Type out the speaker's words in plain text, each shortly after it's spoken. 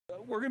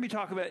we're going to be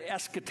talking about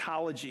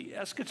eschatology.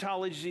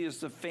 Eschatology is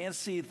the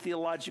fancy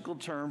theological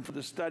term for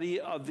the study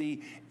of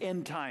the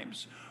end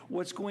times.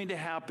 What's going to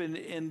happen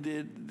in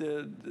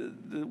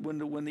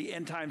when the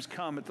end times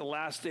come at the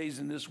last days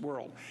in this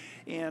world.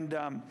 And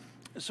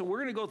so we're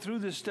going to go through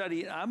this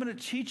study, and I'm going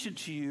to teach it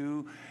to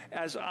you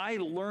as I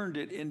learned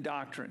it in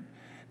doctrine.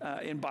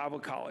 In Bible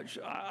college.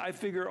 I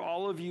figure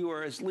all of you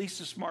are at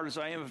least as smart as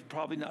I am, if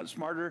probably not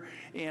smarter,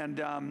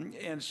 and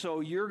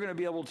so you're going to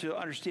be able to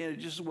understand it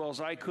just as well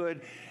as I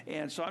could.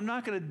 And so I'm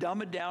not going to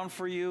dumb it down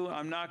for you.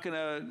 I'm not going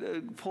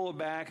to pull it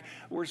back.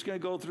 We're just going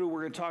to go through.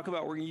 We're going to talk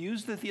about. We're going to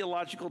use the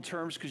theological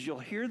terms because you'll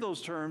hear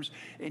those terms,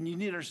 and you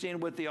need to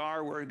understand what they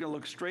are. We're going to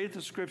look straight at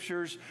the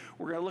scriptures.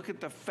 We're going to look at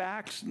the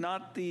facts,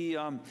 not the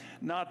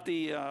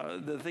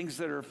things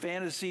that are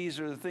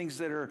fantasies or the things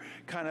that are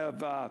kind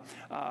of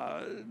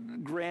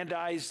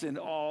grandized and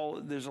all.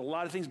 There's a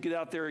lot of things get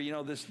out there. You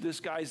know, this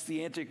guy's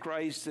the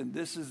Antichrist, and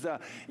this is the,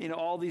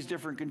 all these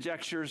different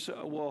conjectures.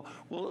 Well,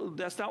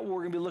 that's not what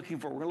we're going to be looking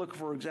for. We're going to look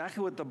for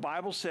exactly what the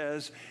Bible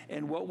says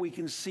and what we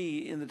can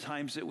see in the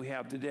times that we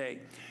have today.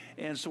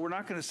 And so we're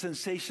not going to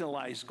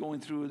sensationalize going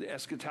through the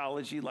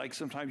eschatology like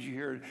sometimes you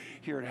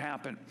hear it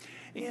happen.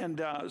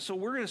 And so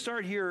we're going to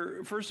start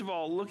here, first of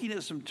all, looking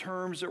at some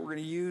terms that we're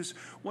going to use.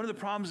 One of the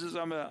problems is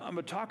I'm going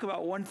to talk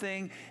about one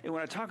thing, and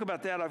when I talk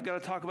about that, I've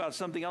got to talk about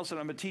something else that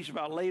I'm going to teach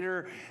about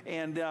later.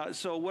 And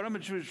so what I'm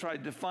going to do is try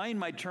to define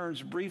my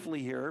terms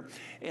briefly here,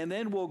 and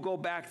then we'll go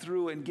back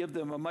through and give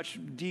them a much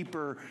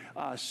deeper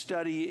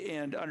study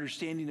and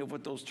understanding of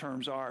what those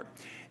terms are.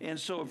 And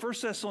so in 1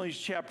 Thessalonians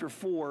chapter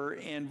 4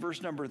 and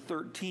verse number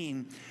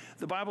 13,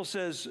 the Bible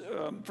says,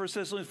 1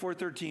 Thessalonians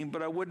 4:13,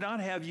 but I would not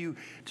have you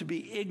to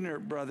be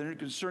ignorant, brethren,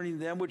 concerning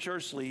them which are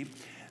asleep,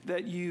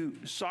 that you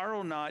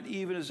sorrow not,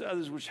 even as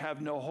others which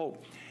have no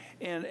hope.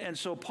 And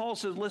so Paul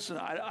says, listen,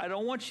 I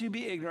don't want you to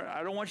be ignorant.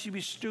 I don't want you to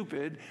be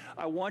stupid.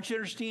 I want you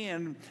to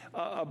understand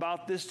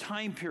about this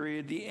time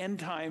period, the end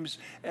times,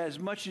 as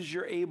much as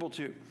you're able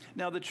to.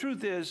 Now, the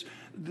truth is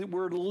that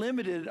we're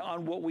limited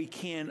on what we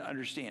can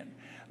understand.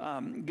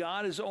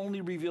 God has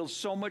only revealed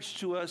so much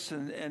to us,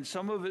 and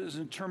some of it is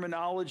in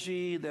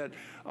terminology that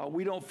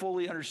we don't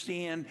fully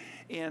understand.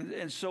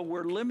 And so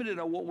we're limited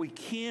on what we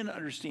can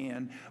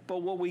understand. But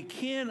what we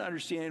can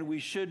understand, we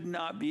should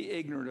not be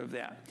ignorant of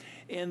that.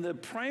 And the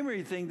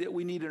primary thing that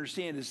we need to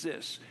understand is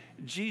this: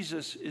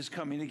 Jesus is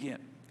coming again.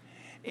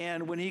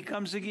 And when he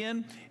comes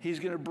again, he's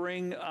going to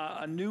bring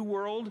a new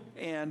world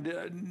and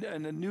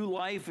a new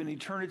life and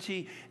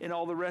eternity and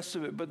all the rest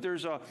of it. But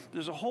there's a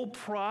whole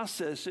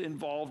process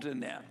involved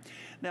in that.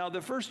 Now,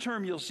 the first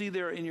term you'll see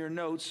there in your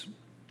notes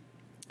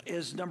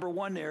is number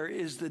one there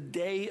is the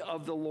day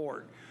of the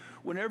Lord.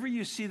 Whenever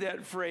you see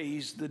that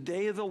phrase, the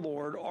day of the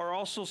Lord, or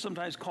also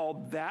sometimes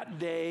called that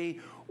day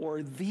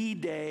or the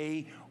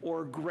day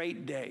or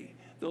great day.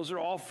 Those are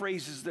all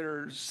phrases that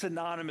are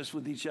synonymous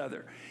with each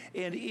other.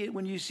 And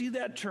when you see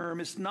that term,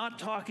 it's not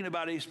talking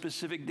about a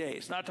specific day.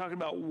 It's not talking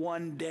about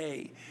one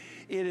day.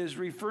 It is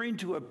referring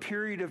to a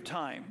period of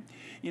time.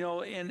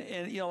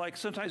 And like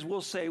sometimes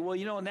we'll say, well,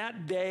 in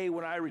that day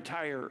when I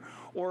retire,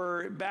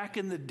 or back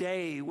in the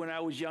day when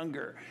I was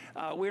younger.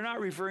 We're not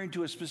referring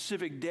to a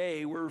specific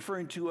day. We're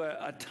referring to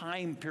a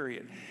time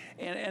period.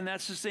 And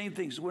that's the same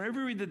thing. So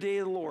whenever you read the day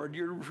of the Lord,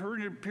 you're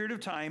referring to a period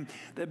of time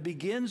that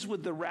begins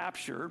with the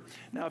rapture.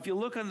 Now, if you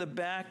look on the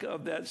back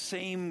of that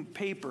same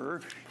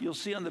paper, you'll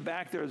see on the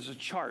back there's a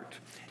chart.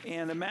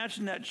 And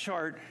imagine that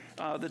chart.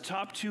 The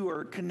top two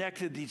are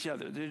connected to each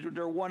other.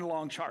 They're one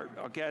long chart.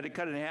 Okay, I had to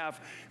cut it in half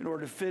in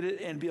order to fit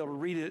it and be able to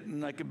read it,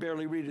 and I could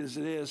barely read it as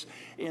it is.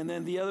 And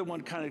then the other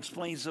one kind of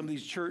explains some of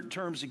these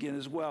terms again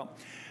as well.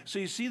 So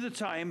you see the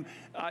time.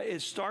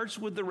 It starts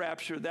with the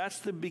rapture. That's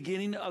the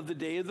beginning of the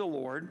day of the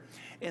Lord.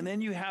 And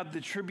then you have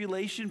the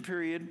tribulation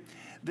period.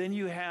 Then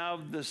you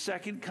have the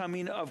second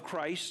coming of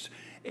Christ.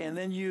 And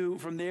then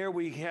from there,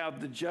 we have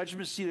the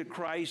judgment seat of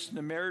Christ and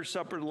the marriage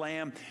supper of the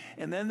Lamb.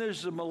 And then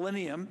there's the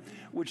millennium,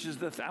 which is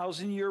the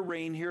 1,000-year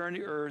reign here on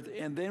the earth.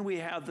 And then we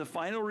have the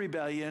final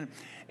rebellion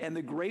and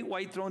the great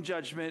white throne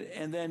judgment.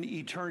 And then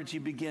eternity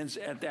begins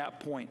at that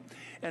point.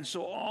 And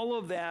so all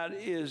of that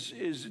is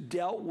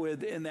dealt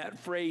with in that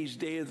phrase,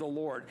 day of the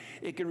Lord.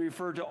 It can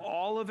refer to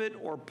all of it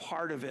or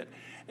part of it.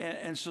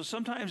 And so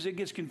sometimes it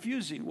gets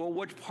confusing. Well,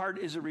 which part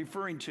is it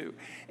referring to?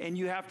 And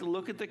you have to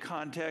look at the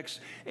context,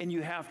 and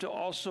you have to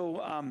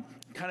also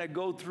kind of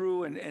go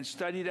through and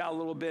study it out a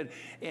little bit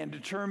and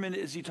determine,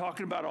 is he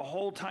talking about a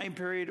whole time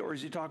period, or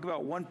is he talking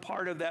about one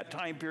part of that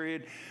time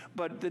period?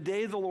 But the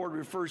day of the Lord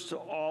refers to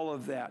all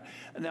of that.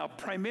 Now,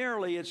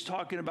 primarily, it's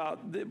talking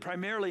about,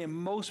 primarily in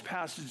most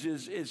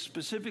passages, it's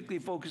specifically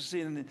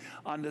focusing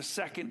on the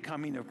second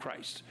coming of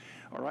Christ.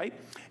 All right?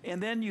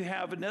 And then you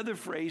have another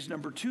phrase,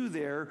 number 2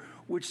 there,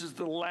 which is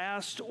the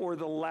last or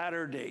the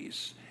latter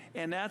days.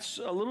 And that's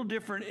a little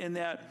different in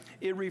that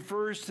it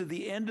refers to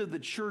the end of the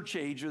church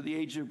age or the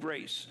age of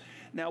grace.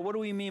 Now, what do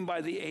we mean by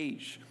the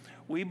age?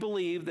 We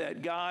believe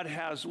that God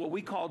has what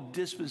we call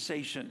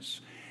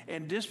dispensations.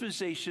 And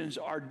dispensations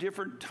are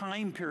different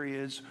time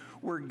periods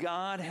where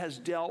God has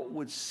dealt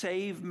with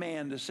saved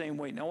man the same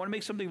way. Now, I want to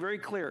make something very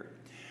clear.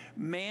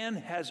 Man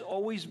has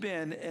always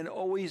been and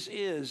always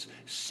is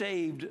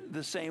saved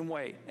the same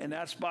way, and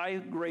that's by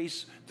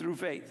grace through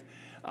faith.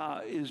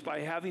 Is by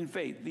having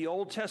faith. The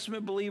Old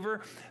Testament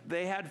believer,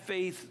 they had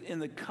faith in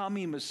the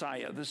coming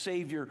Messiah, the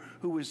Savior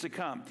who was to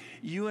come.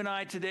 You and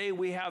I today,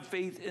 we have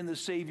faith in the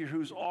Savior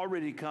who's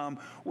already come.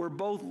 We're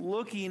both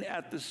looking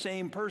at the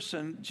same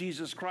person,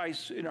 Jesus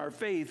Christ, in our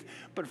faith,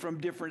 but from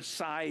different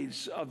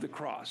sides of the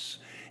cross.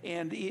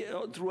 And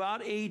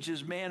throughout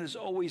ages, man is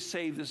always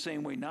saved the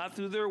same way, not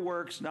through their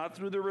works, not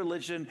through their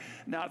religion,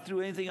 not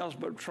through anything else,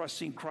 but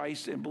trusting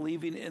Christ and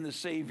believing in the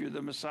Savior,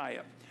 the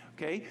Messiah.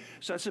 Okay,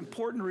 so that's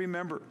important to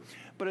remember.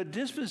 But a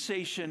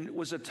dispensation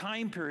was a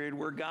time period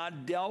where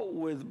God dealt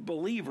with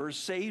believers,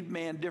 saved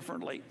man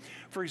differently.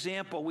 For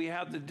example, we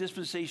have the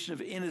dispensation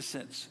of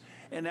innocence,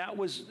 and that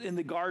was in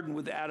the garden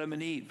with Adam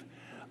and Eve.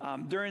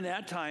 During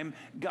that time,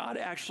 God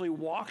actually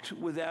walked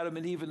with Adam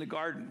and Eve in the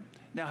garden.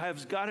 Now,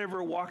 has God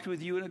ever walked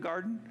with you in a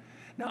garden?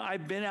 Now,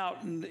 I've been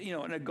out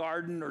in a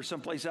garden or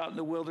someplace out in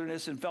the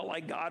wilderness and felt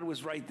like God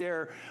was right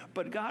there,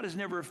 but God has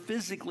never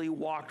physically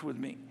walked with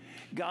me.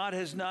 God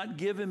has not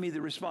given me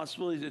the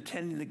responsibility of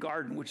tending the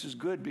garden, which is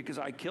good because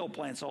I kill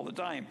plants all the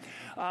time.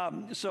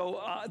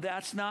 So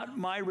that's not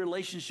my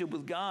relationship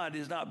with God,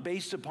 is not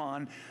based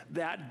upon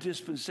that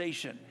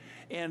dispensation.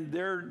 And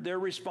their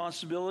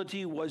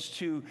responsibility was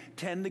to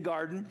tend the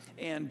garden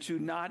and to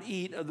not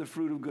eat of the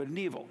fruit of good and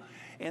evil.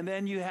 And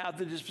then you have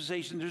the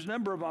dispensation. There's a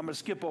number of them I'm going to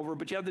skip over,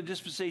 but you have the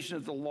dispensation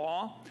of the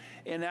law.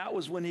 And that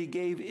was when he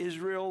gave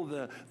Israel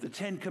the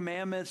 10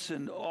 commandments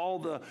and all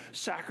the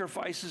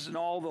sacrifices and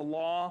all the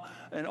law.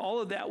 And all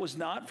of that was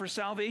not for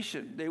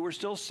salvation. They were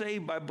still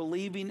saved by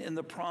believing in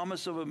the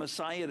promise of a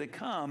Messiah to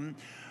come.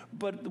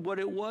 But what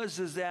it was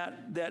is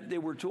that they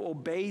were to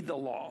obey the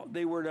law.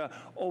 They were to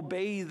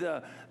obey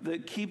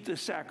keep the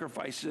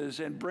sacrifices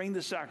and bring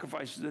the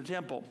sacrifices to the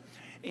temple.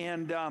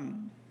 And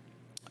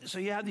so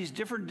you have these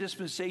different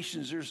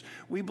dispensations.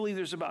 We believe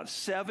there's about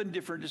 7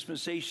 different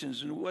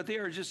dispensations. And what they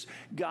are, just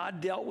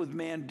God dealt with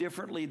man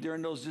differently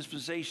during those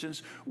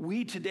dispensations.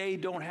 We today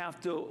don't have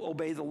to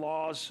obey the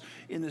laws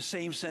in the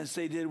same sense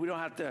they did. We don't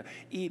have to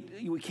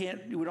eat. We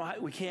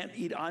can't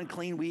eat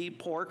unclean. We eat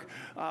pork.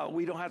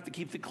 We don't have to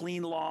keep the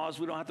clean laws.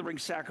 We don't have to bring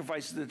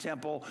sacrifices to the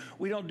temple.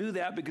 We don't do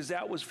that because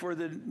that was for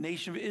the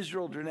nation of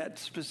Israel during that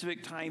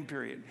specific time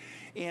period,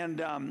 and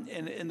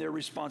their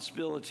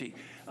responsibility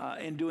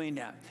in doing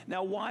that.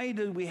 Now, why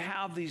do we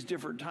have these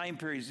different time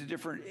periods, the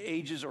different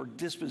ages or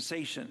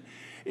dispensation?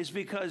 It's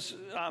because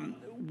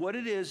what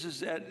it is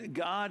that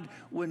God,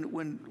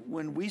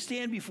 when we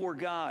stand before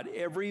God,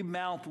 every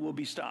mouth will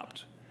be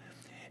stopped.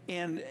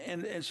 And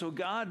so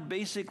God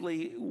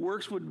basically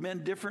works with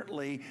men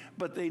differently,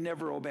 but they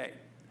never obey.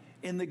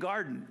 In the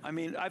garden, I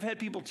mean, I've had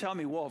people tell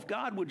me, well, if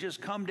God would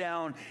just come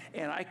down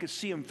and I could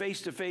see him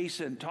face to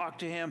face and talk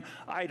to him,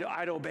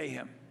 I'd obey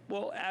him.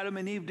 Well, Adam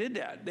and Eve did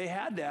that. They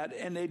had that,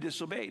 and they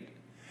disobeyed.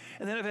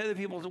 And then I've had other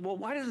people say, well,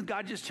 why doesn't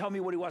God just tell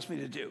me what he wants me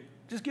to do?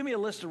 Just give me a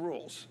list of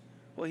rules.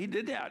 Well, he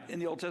did that in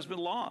the Old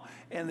Testament law,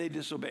 and they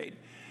disobeyed.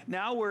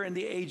 Now we're in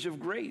the age of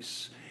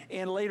grace.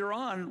 And later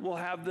on, we'll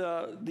have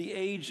the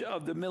age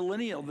of the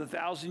millennial, the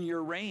 1,000-year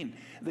reign.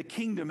 The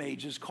kingdom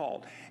age is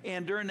called.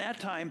 And during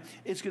that time,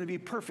 it's going to be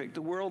perfect.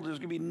 There's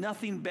going to be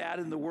nothing bad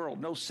in the world.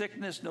 No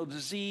sickness, no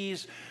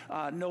disease,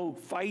 no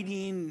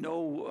fighting,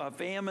 no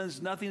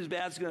famines. Nothing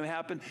bad is going to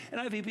happen. And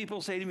I've had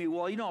people say to me,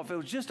 well, if it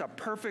was just a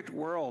perfect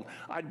world,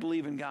 I'd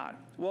believe in God.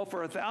 Well,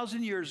 for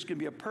 1,000 years, it's going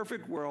to be a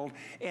perfect world,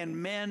 and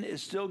man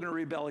is still going to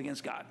rebel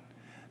against God.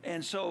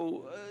 And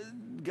so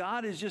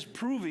God is just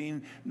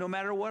proving no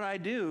matter what I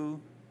do,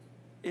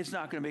 it's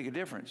not going to make a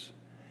difference.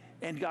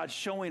 And God's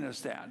showing us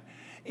that.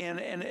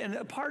 And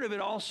a part of it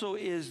also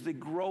is the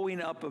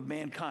growing up of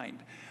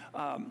mankind.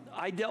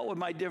 I dealt with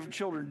my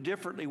children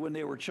differently when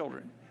they were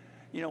children.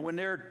 When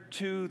they're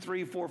 2,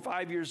 3, 4,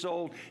 5 years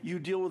old, you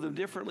deal with them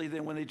differently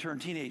than when they turn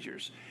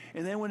teenagers.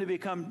 And then when they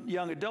become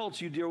young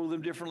adults, you deal with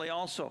them differently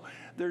also.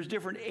 There's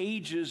different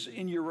ages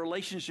in your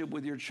relationship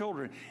with your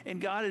children.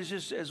 And God is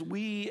just, as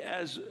we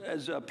as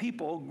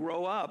people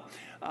grow up,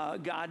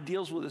 God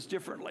deals with us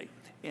differently.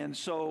 And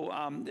so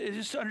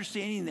just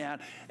understanding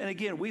that. And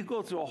again, we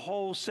go through a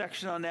whole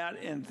section on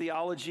that in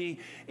theology,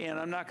 and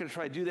I'm not going to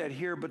try to do that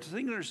here. But the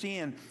thing to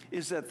understand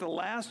is that the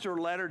last or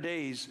latter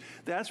days,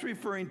 that's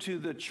referring to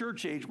the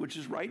church age, which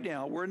is right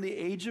now. We're in the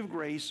age of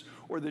grace,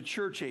 or the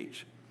church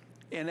age.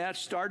 And that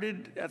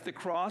started at the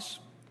cross,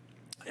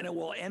 and it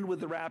will end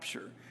with the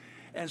rapture.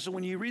 And so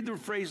when you read the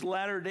phrase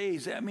latter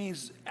days, that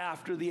means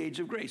after the age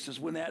of grace is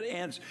when that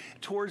ends.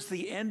 Towards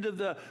the end of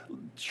the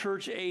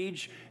church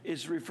age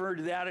is referred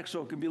to that.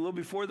 So it can be a little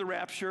before the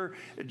rapture,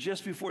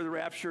 just before the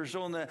rapture.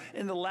 So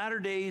in the latter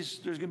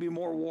days, there's going to be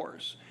more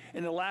wars.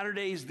 In the latter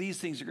days, these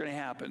things are going to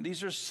happen.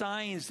 These are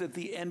signs that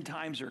the end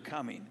times are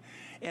coming.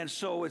 And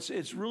so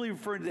it's really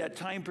referring to that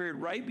time period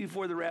right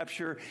before the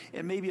rapture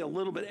and maybe a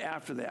little bit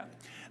after that.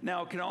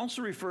 Now, it can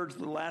also refer to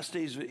the last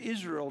days of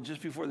Israel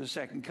just before the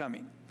second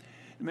coming.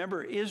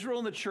 Remember, Israel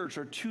and the church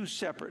are two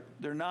separate.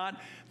 They're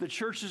not, the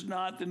church is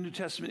not the New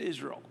Testament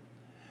Israel.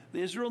 The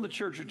Israel and the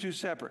church are two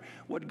separate.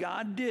 What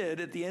God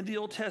did at the end of the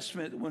Old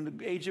Testament, when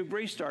the age of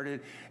grace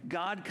started,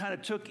 God kind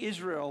of took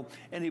Israel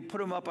and he put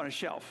them up on a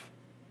shelf.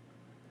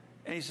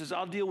 And he says,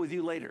 I'll deal with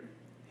you later.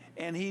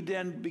 And he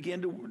then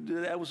began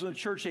to, that was when the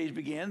church age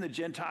began, the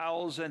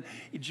Gentiles and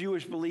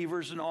Jewish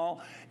believers and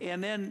all.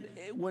 And then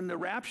when the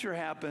rapture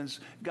happens,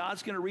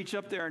 God's going to reach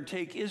up there and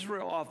take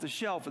Israel off the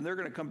shelf, and they're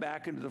going to come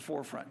back into the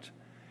forefront.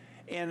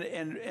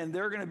 And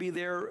they're going to be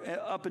there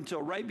up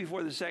until right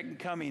before the second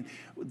coming.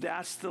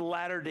 That's the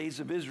latter days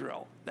of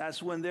Israel.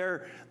 That's when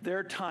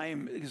their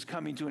time is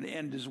coming to an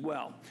end as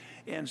well.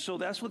 And so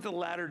that's what the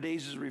latter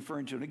days is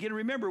referring to. And again,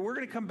 remember, we're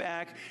going to come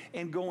back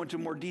and go into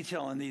more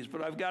detail on these,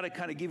 but I've got to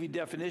kind of give you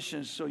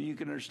definitions so you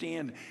can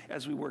understand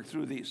as we work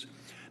through these.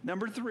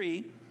 Number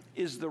 3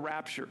 is the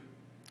rapture.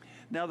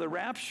 Now, the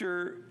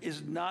rapture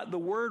is not, the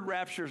word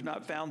rapture is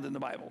not found in the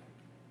Bible.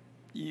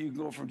 You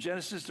go from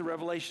Genesis to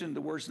Revelation,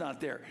 the word's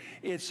not there.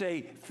 It's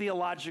a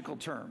theological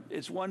term.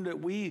 It's one that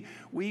we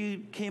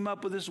came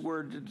up with this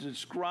word to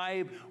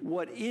describe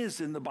what is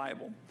in the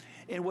Bible.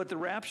 And what the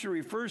rapture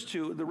refers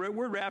to, the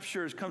word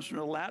rapture comes from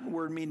the Latin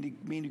word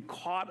meaning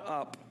caught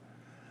up.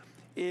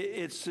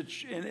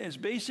 It's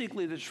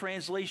basically the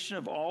translation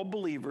of all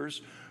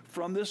believers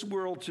from this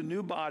world to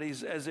new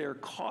bodies as they are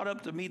caught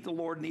up to meet the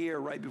Lord in the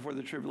air right before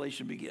the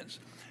tribulation begins.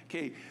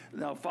 Okay,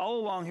 now follow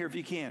along here if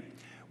you can.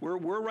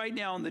 We're right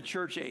now in the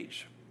church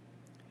age.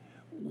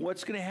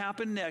 What's going to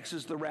happen next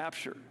is the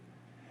rapture.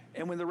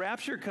 And when the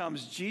rapture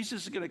comes,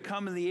 Jesus is going to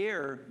come in the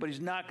air, but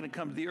he's not going to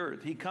come to the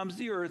earth. He comes to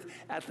the earth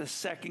at the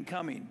second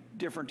coming,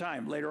 different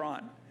time, later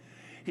on.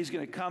 He's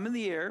going to come in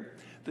the air.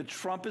 The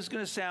trump is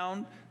going to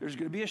sound. There's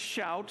going to be a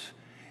shout.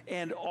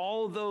 And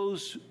all of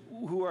those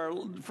who are,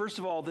 first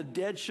of all, the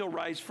dead shall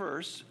rise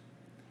first.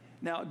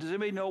 Now, does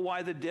anybody know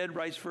why the dead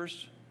rise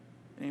first?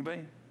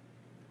 Anybody?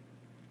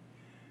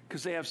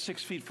 Because they have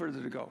 6 feet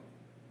further to go.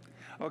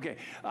 Okay,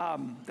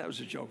 that was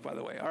a joke, by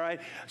the way. All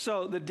right,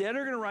 so the dead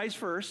are going to rise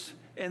first,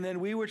 and then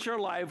we which are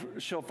alive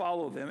shall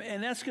follow them.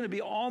 And that's going to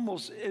be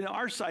almost, in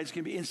our side, it's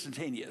going to be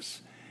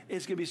instantaneous.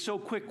 It's going to be so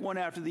quick one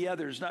after the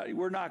other.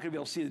 We're not going to be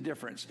able to see the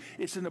difference.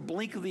 It's in the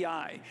blink of the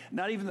eye.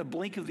 Not even the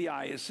blink of the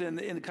eye. It's in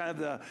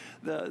kind of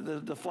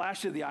the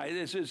flash of the eye.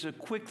 It's a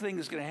quick thing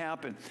that's going to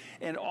happen.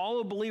 And all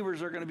the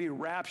believers are going to be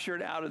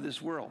raptured out of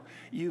this world.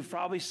 You've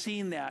probably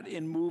seen that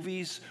in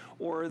movies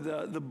or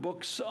the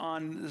books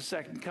on the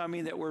second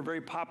coming that were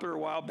very popular a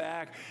while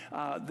back.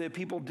 The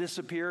people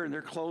disappear and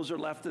their clothes are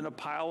left in a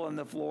pile on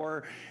the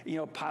floor. You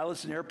know,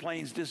 pilots and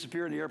airplanes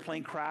disappear and the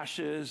airplane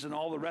crashes and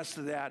all the rest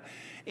of that.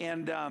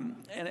 And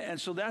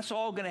so that's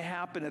all going to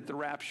happen at the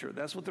rapture.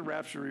 That's what the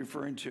rapture is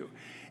referring to,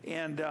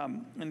 and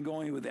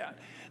going with that.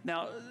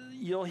 Now,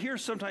 you'll hear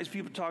sometimes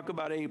people talk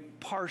about a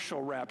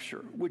partial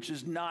rapture, which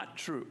is not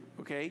true,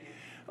 okay?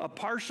 A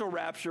partial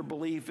rapture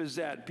belief is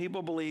that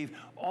people believe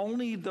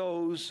only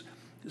those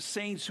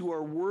saints who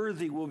are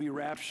worthy will be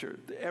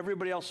raptured.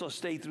 Everybody else will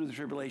stay through the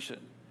tribulation.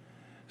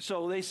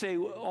 So they say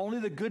only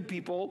the good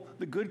people,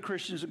 the good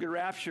Christians will get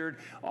raptured.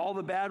 All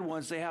the bad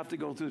ones, they have to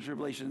go through the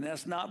tribulation. And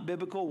that's not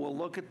biblical. We'll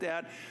look at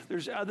that.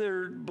 There's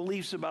other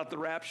beliefs about the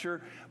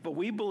rapture, but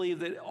we believe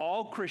that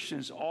all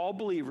Christians, all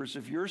believers,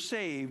 if you're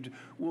saved,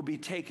 will be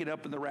taken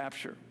up in the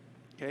rapture.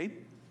 Okay?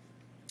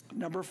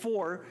 Number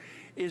 4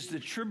 is the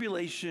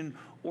tribulation,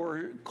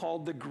 or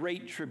called the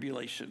Great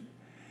Tribulation.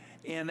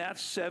 And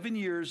that's 7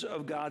 years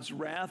of God's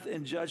wrath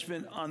and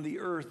judgment on the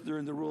earth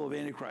during the rule of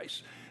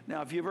Antichrist.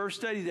 Now, if you've ever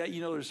studied that,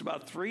 you know there's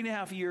about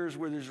 3.5 years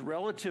where there's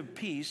relative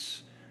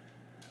peace,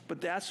 but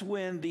that's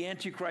when the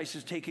Antichrist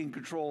is taking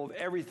control of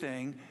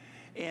everything.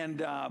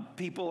 And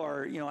people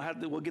are,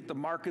 will get the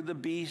mark of the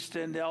beast,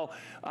 and they'll,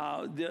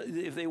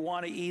 if they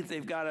want to eat,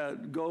 they've got to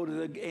go to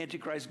the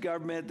Antichrist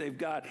government. They've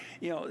got,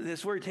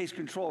 that's where he takes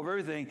control of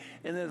everything.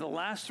 And then the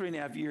last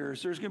 3.5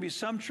 years, there's going to be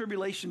some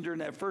tribulation during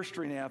that first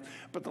 3.5,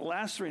 but the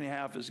last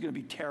 3.5 is going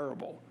to be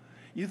terrible.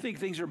 You think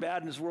things are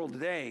bad in this world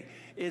today,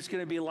 it's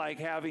going to be like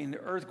having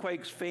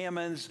earthquakes,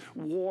 famines,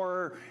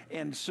 war,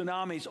 and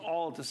tsunamis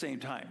all at the same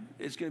time.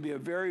 It's going to be a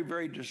very,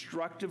 very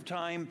destructive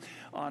time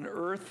on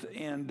earth,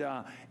 and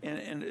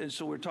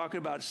so we're talking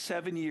about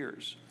 7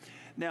 years.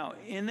 Now,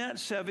 in that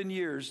 7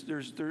 years,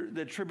 there's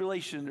the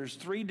tribulation, there's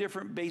 3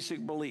 different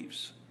basic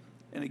beliefs.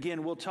 And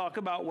again, we'll talk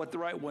about what the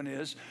right one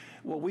is,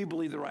 what we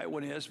believe the right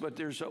one is, but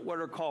there's what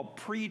are called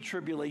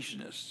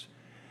pre-tribulationists.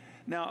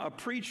 Now, a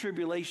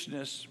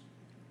pre-tribulationist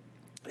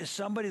is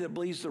somebody that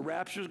believes the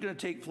rapture is going to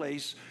take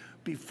place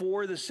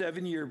before the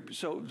 7-year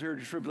period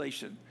of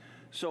tribulation.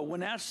 So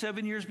when that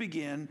 7 years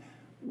begin,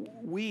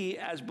 we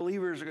as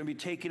believers are going to be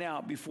taken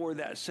out before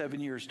that 7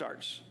 years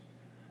starts.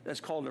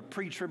 That's called a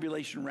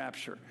pre-tribulation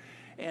rapture.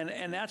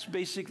 And that's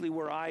basically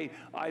where I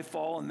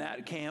fall in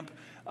that camp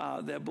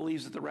that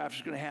believes that the rapture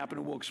is going to happen.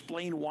 And we'll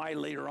explain why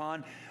later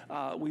on.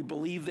 We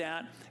believe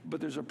that,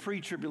 but there's a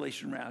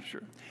pre-tribulation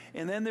rapture.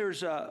 And then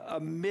there's a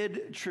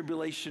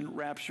mid-tribulation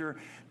rapture.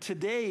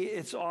 Today,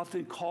 it's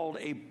often called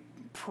a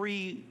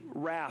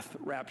pre-wrath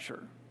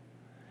rapture.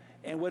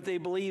 And what they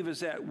believe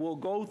is that we'll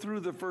go through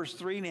the first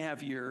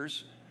 3.5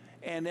 years,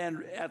 and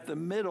then at the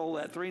middle,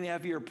 that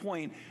 3.5 year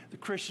point, the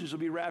Christians will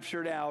be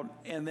raptured out,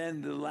 and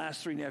then the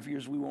last 3.5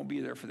 years, we won't be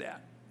there for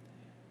that.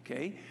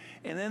 Okay?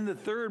 And then the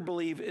third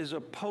belief is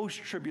a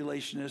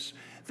post-tribulationist.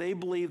 They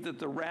believe that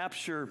the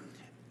rapture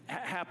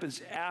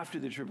happens after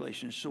the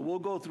tribulation. So we'll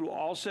go through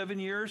all 7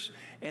 years,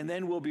 and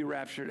then we'll be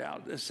raptured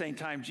out at the same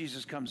time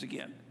Jesus comes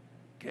again.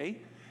 Okay?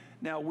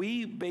 Now,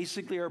 we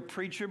basically are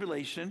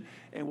pre-tribulation,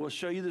 and we'll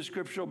show you the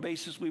scriptural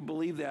basis we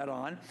believe that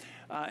on,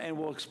 and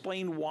we'll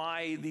explain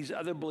why these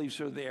other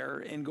beliefs are there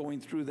and going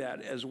through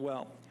that as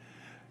well.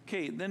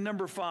 Okay, then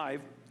number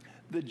 5,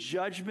 the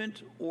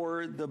judgment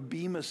or the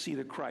bema seat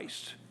of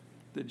Christ.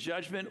 The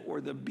judgment or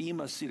the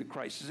bema seat of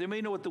Christ. Does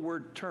anybody know what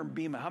the term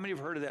bema? How many have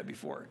heard of that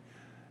before?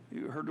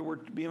 You heard the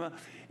word bema?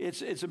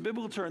 It's a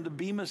biblical term, the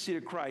bema seat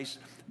of Christ,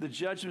 the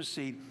judgment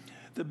seat.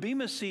 The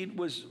bema seat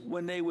was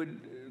when they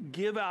would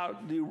give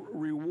out the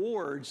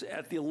rewards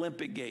at the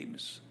Olympic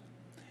Games.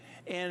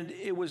 And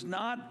it was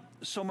not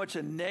so much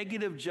a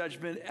negative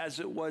judgment as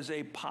it was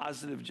a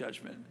positive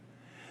judgment.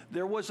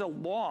 There was a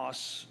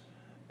loss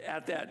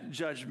at that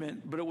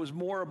judgment, but it was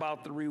more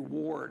about the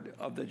reward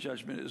of the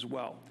judgment as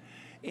well.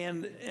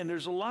 And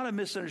there's a lot of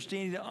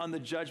misunderstanding on the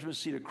judgment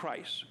seat of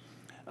Christ.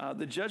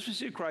 The judgment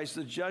seat of Christ,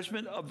 the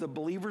judgment of the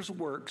believer's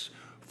works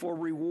for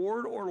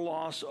reward or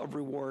loss of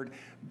reward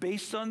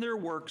based on their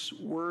works,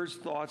 words,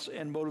 thoughts,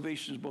 and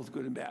motivations, both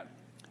good and bad.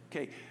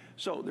 Okay,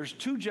 so there's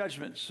 2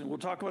 judgments, and we'll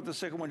talk about the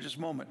second one in just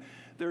a moment.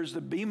 There's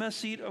the bema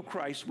seat of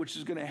Christ, which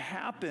is going to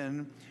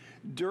happen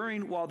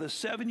while the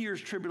 7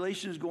 years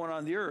tribulation is going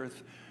on the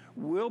earth.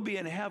 We'll be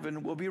in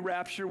heaven, we'll be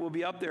raptured, we'll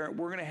be up there.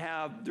 We're going to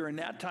have, during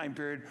that time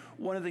period,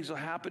 one of the things that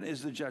will happen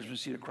is the judgment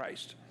seat of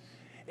Christ.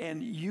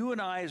 And you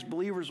and I as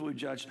believers will be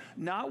judged,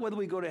 not whether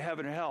we go to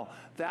heaven or hell.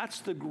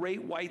 That's the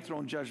great white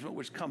throne judgment,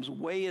 which comes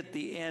way at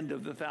the end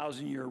of the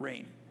 1,000-year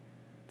reign.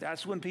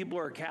 That's when people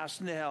are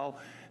cast into hell.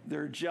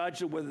 They're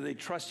judged of whether they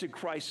trusted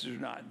Christ or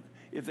not.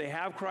 If they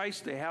have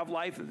Christ, they have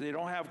life. If they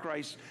don't have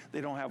Christ,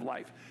 they don't have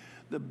life.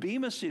 The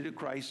bema seat of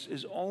Christ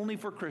is only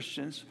for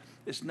Christians.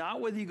 It's not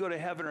whether you go to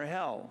heaven or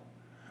hell,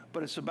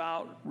 but it's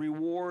about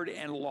reward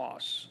and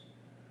loss.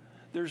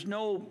 There's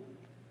no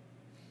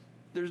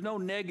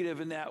negative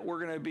in that we're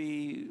going to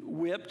be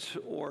whipped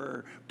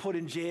or put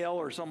in jail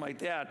or something like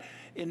that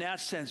in that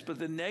sense. But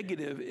the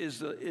negative is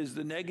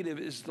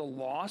the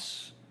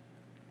loss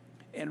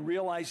and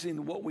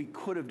realizing what we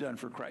could have done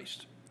for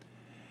Christ.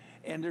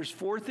 And there's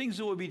 4 things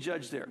that will be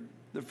judged there.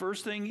 The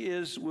first thing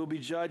is we'll be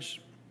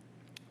judged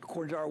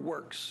according to our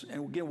works.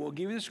 And again, we'll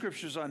give you the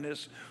scriptures on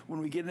this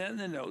when we get that in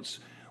the notes.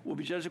 We'll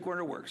be judged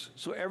according to our works.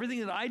 So everything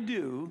that I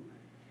do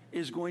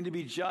is going to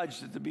be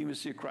judged at the bema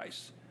seat of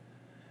Christ.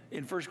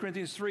 In 1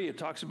 Corinthians 3, it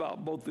talks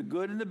about both the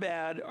good and the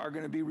bad are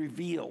going to be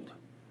revealed.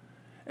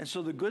 And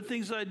so the good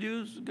things I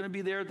do is going to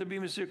be there at the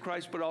bema seat of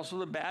Christ, but also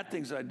the bad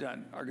things I've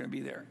done are going to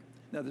be there.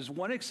 Now, there's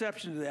one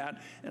exception to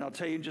that, and I'll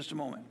tell you in just a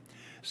moment.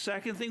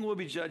 Second thing we'll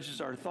be judged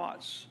is our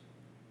thoughts.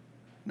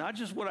 Not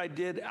just what I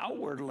did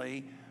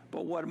outwardly,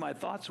 but what my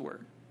thoughts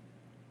were.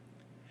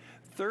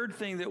 Third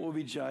thing that will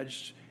be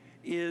judged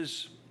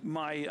is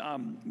my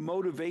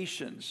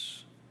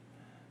motivations.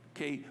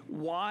 Okay,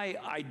 why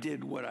I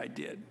did what I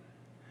did.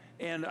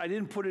 And I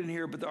didn't put it in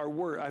here, but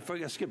I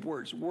skipped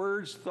words.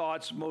 Words,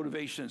 thoughts,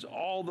 motivations,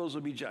 all those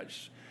will be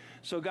judged.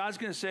 So God's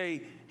going to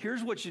say,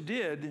 here's what you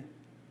did,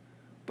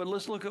 but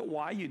let's look at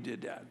why you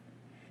did that.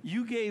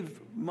 You gave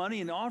money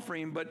and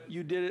offering, but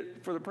you did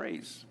it for the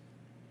praise.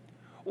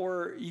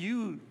 Or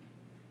you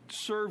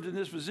served in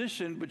this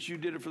position, but you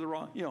did it for the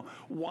wrong.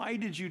 Why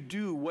did you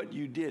do what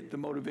you did? The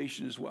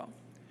motivation as well.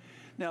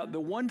 Now,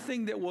 the one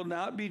thing that will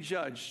not be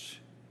judged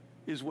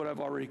is what I've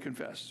already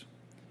confessed.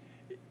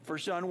 1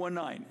 John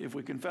 1:9, if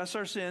we confess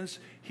our sins,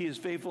 he is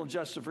faithful and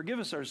just to forgive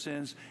us our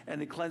sins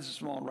and to cleanse us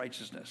from all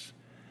unrighteousness.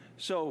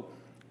 So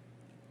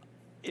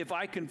if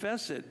I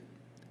confess it,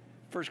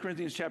 1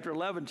 Corinthians chapter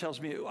 11 tells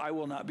me I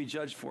will not be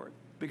judged for it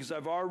because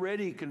I've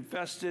already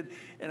confessed it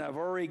and I've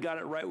already got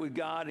it right with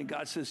God, and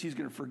God says he's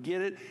going to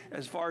forget it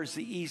as far as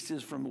the east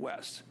is from the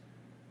west.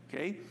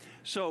 Okay?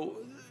 So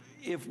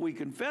if we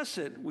confess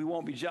it, we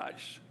won't be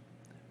judged.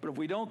 But if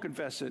we don't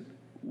confess it,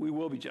 we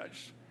will be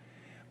judged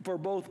for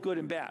both good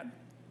and bad.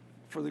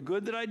 For the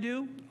good that I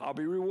do, I'll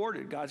be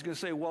rewarded. God's going to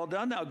say, well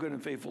done, thou good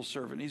and faithful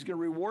servant. He's going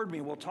to reward me.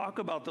 We'll talk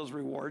about those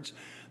rewards.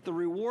 The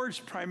rewards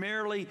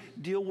primarily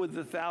deal with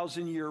the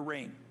 1,000-year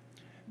reign.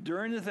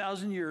 During the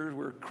 1,000 years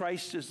where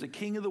Christ is the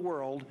king of the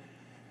world,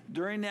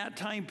 during that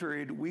time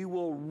period, we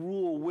will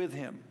rule with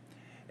him.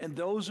 And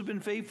those who have been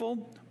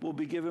faithful will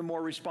be given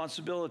more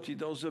responsibility.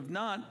 Those who have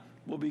not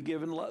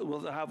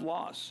will have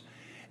loss.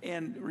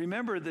 And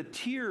remember, the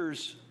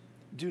tears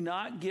do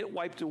not get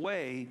wiped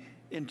away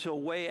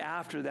until way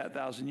after that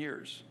 1,000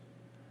 years.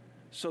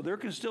 So there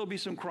can still be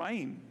some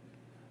crying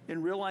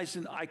and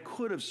realizing I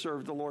could have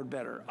served the Lord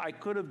better. I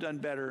could have done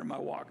better in my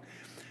walk.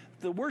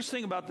 The worst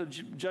thing about the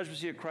judgment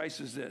seat of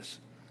Christ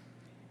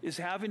is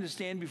having to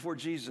stand before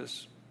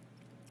Jesus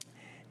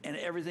and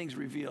everything's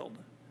revealed.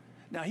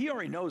 Now, he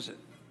already knows it.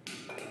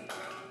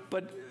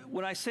 But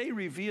when I say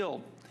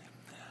revealed,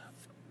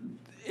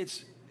 do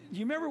you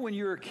remember when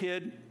you were a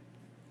kid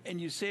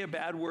and you say a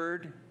bad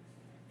word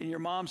and your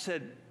mom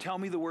said, tell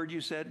me the word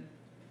you said?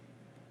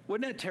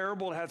 Wasn't that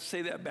terrible to have to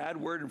say that bad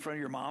word in front of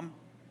your mom?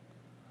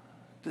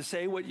 To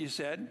say what you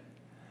said?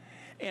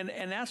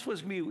 And that's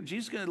what's going to be,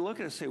 Jesus is going to look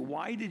at us and say,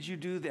 why did you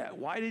do that?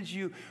 Why did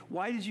you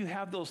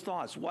have those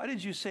thoughts? Why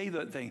did you say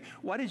that thing?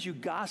 Why did you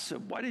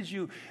gossip? Why did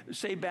you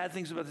say bad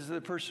things about this other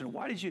person?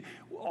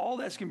 All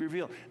that's going to be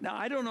revealed. Now,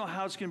 I don't know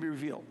how it's going to be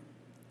revealed.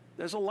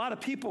 There's a lot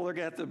of people that are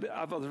going to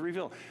have to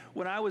reveal.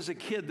 When I was a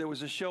kid, there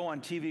was a show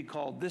on TV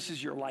called This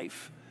Is Your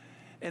Life.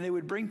 And they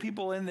would bring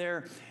people in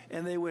there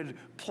and they would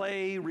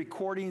play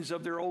recordings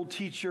of their old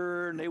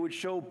teacher and they would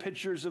show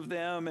pictures of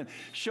them and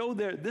show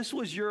this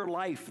was your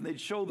life. And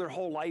they'd show their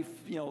whole life,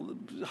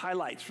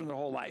 highlights from their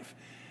whole life.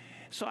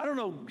 So I don't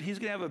know, he's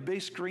going to have a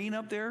big screen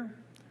up there.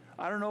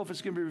 I don't know if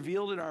it's going to be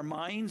revealed in our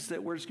minds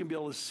that we're just going to be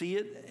able to see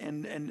it. I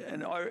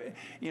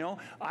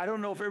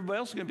don't know if everybody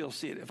else is going to be able to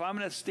see it. If I'm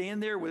going to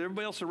stand there with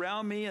everybody else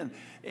around me and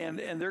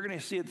they're going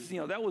to see it,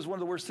 that was one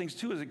of the worst things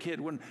too as a kid.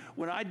 When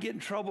I'd get in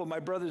trouble, my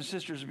brothers and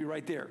sisters would be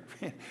right there,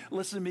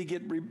 listen to me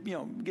get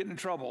in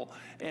trouble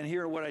and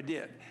hear what I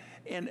did.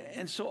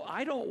 And so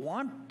I don't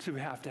want to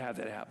have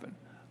that happen.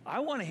 I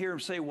want to hear him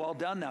say, well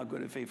done, thou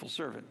good and faithful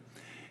servant.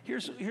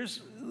 Here's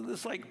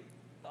it's like,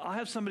 I'll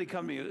have somebody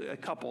come to me, a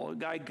couple, a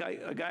guy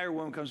or a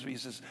woman comes to me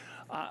and says,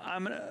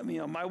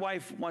 my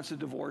wife wants a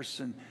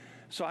divorce, and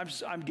so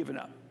I'm giving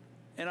up.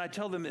 And I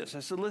tell them this. I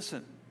said,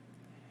 listen,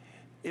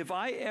 if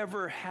I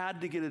ever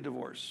had to get a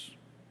divorce,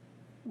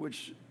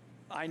 which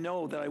I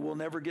know that I will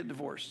never get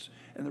divorced,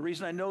 and the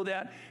reason I know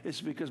that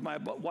is because my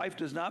wife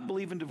does not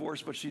believe in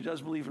divorce, but she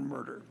does believe in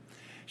murder.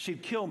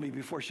 She'd kill me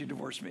before she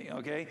divorced me,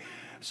 okay?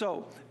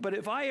 So, but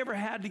if I ever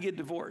had to get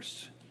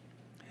divorced,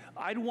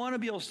 I'd want to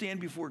be able to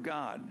stand before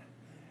God.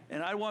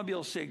 And I want to be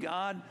able to say,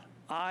 God,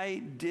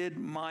 I did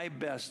my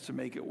best to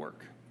make it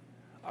work.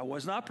 I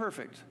was not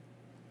perfect,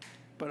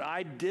 but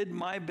I did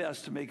my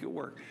best to make it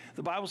work.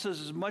 The Bible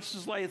says, as much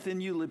as lieth in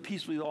you, live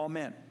peaceably with all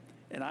men.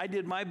 And I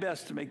did my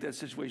best to make that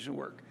situation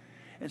work.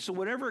 And so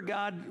whatever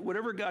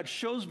God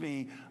shows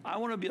me, I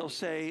want to be able to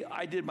say,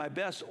 I did my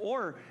best.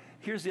 Or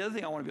here's the other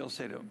thing I want to be able to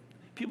say to him.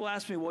 People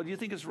ask me, well, do you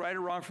think it's right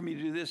or wrong for me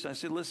to do this? And I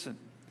say, listen,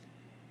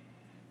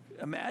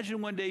 imagine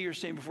one day you're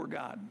standing before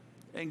God.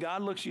 And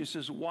God looks at you and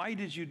says, why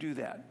did you do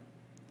that?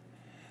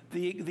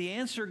 The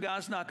answer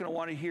God's not going to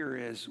want to hear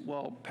is,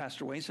 well,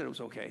 Pastor Wayne said it was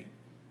okay.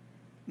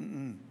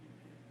 Mm-mm.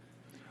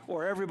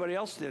 Or everybody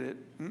else did it.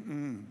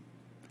 Mm-mm.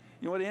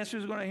 You know what the answer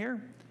is going to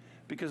hear?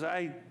 Because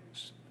I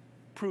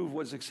proved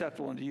what's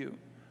acceptable unto you.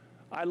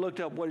 I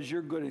looked up what is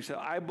your good and said,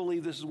 I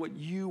believe this is what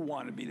you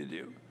wanted me to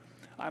do.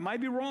 I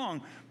might be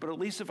wrong, but at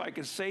least if I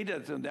could say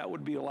that to them, that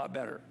would be a lot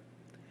better.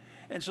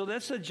 And so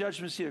that's the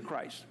judgment seat of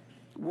Christ.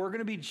 We're going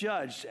to be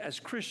judged as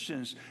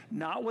Christians,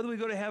 not whether we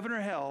go to heaven or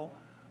hell,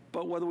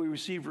 but whether we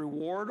receive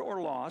reward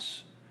or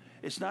loss.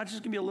 It's not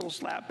just going to be a little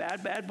slap,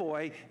 bad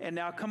boy, and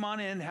now come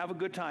on in, have a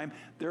good time.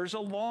 There's a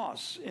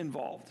loss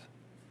involved.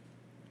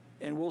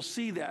 And we'll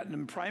see that.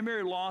 And the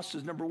primary loss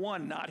is, number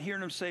one, not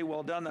hearing him say,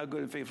 well done, thou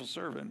good and faithful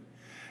servant.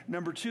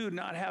 Number two,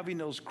 not having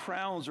those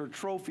crowns or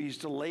trophies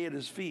to lay at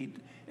his feet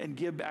and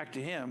give back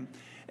to him.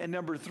 And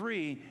number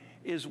three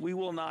is we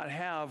will not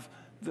have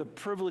the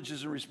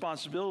privileges and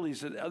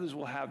responsibilities that others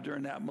will have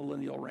during that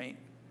millennial reign.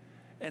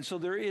 And so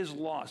there is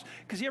loss.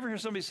 Because you ever hear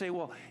somebody say,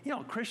 well,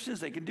 Christians,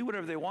 they can do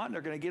whatever they want, and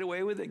they're going to get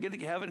away with it, get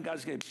to heaven,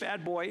 God's going to be a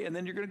bad boy, and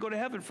then you're going to go to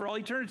heaven for all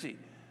eternity.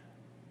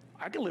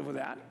 I can live with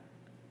that.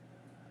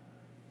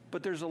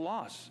 But there's a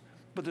loss.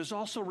 But there's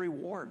also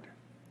reward.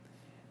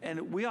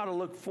 And we ought to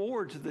look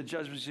forward to the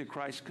judgment seat of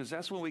Christ, because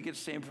that's when we get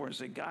to stand before him and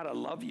say, God, I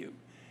love you.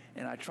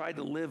 And I tried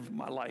to live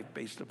my life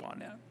based upon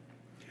that.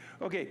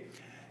 Okay.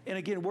 And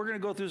again, we're going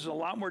to go through this in a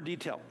lot more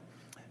detail.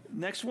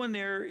 Next one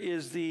there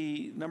is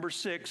the number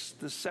 6,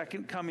 the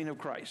second coming of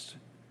Christ.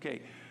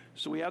 Okay,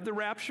 so we have the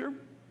rapture,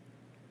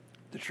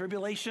 the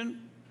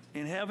tribulation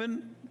in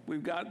heaven.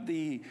 We've got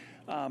the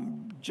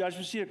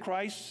judgment seat of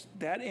Christ.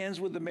 That ends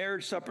with the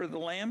marriage supper of the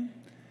Lamb.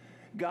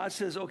 God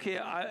says,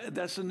 okay,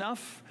 that's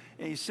enough.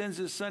 And he sends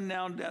his son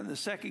down, and the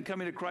second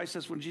coming of Christ,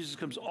 that's when Jesus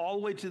comes all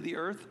the way to the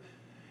earth.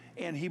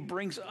 And he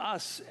brings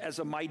us as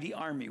a mighty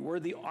army. We're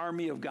the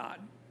army of God.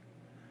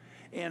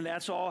 And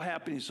that's all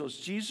happening. So it's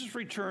Jesus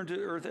returned to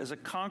earth as a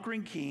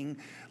conquering king,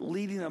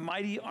 leading a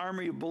mighty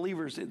army of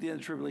believers at the end of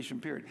the tribulation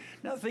period.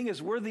 Now, the thing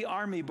is, we're the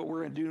army, but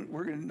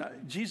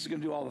Jesus is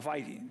going to do all the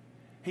fighting.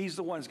 He's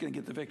the one that's going to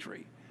get the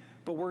victory.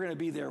 But we're going to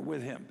be there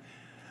with him.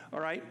 All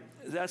right?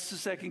 That's the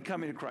second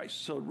coming of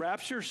Christ. So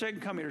rapture,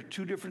 second coming are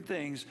two different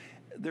things.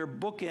 They're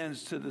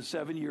bookends to the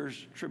 7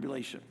 years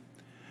tribulation.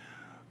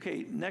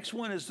 Okay, next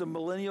one is the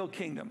millennial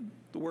kingdom.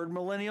 The word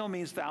millennial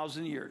means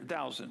 1,000 year,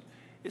 1,000.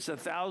 It's a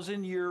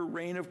 1,000-year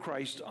reign of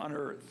Christ on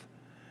earth.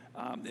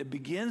 It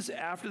begins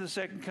after the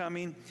second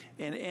coming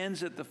and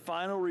ends at the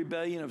final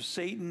rebellion of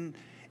Satan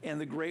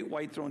and the great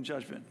white throne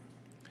judgment.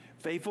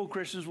 Faithful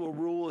Christians will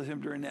rule with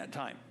him during that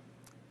time.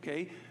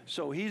 Okay?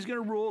 So he's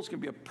going to rule. It's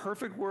going to be a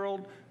perfect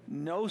world,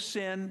 no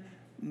sin,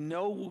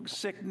 no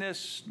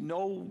sickness,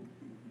 no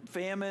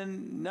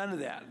famine, none of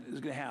that is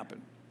going to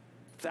happen.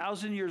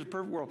 1,000 years of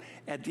perfect world.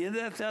 At the end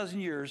of that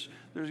 1,000 years,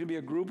 there's going to be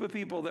a group of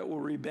people that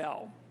will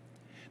rebel.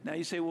 Now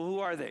you say, well, who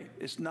are they?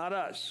 It's not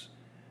us,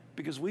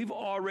 because we've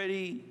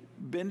already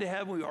been to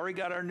heaven. We already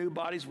got our new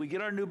bodies. We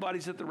get our new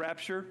bodies at the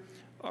rapture.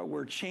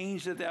 We're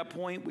changed at that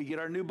point. We get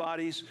our new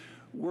bodies.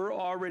 We're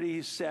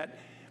already set.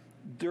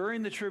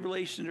 During the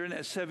tribulation, during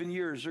that 7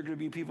 years, there are going to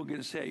be people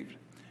getting saved.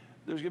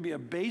 There's going to be a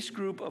base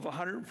group of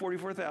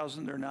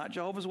 144,000. They're not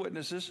Jehovah's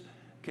Witnesses.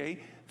 Okay,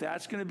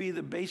 that's going to be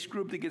the base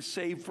group that gets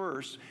saved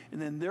first,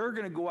 and then they're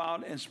going to go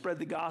out and spread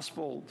the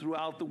gospel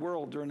throughout the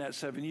world during that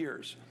 7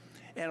 years.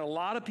 And a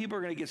lot of people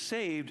are going to get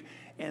saved,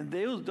 and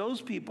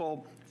those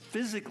people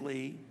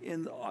physically,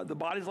 in the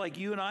bodies like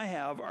you and I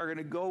have, are going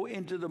to go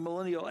into the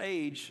millennial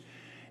age,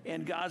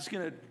 and God's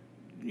going to,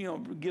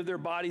 give their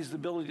bodies the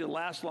ability to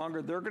last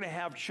longer. They're going to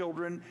have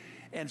children,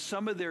 and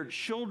some of their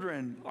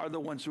children are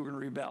the ones who are going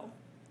to rebel.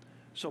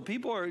 So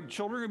children are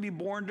going to be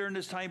born during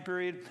this time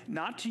period,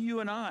 not to you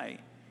and I,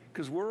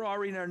 because we're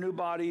already in our new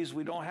bodies.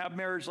 We don't have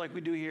marriage like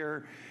we do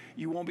here.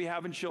 You won't be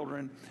having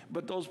children.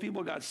 But those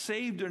people got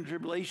saved during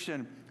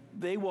tribulation,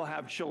 they will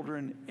have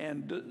children,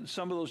 and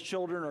some of those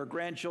children or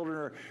grandchildren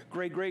or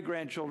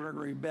great-great-grandchildren are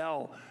going to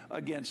rebel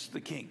against the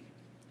king,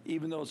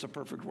 even though it's a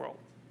perfect world.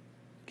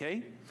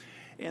 Okay?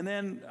 And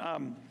then,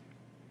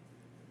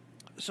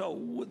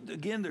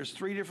 again, there's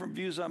three different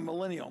views on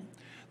millennial.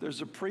 There's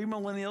the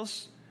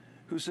premillennialists,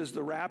 who says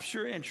the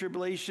rapture and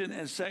tribulation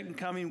and second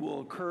coming will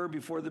occur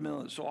before the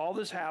millennium. So all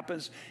this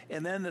happens,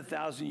 and then the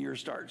 1,000 years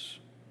starts.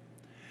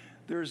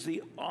 There's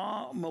the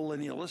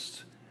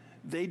amillennialists.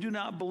 They do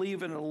not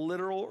believe in a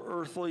literal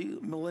earthly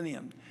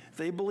millennium.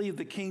 They believe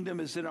the kingdom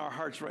is in our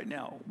hearts right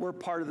now. We're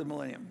part of the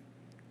millennium.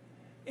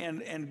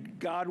 And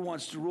God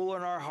wants to rule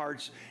in our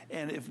hearts.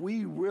 And if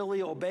we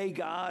really obey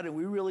God and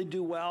we really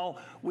do well,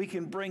 we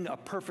can bring a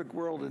perfect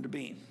world into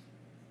being.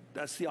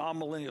 That's the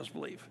amillennials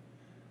believe.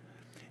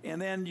 And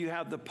then you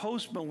have the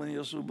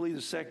post-millennials who believe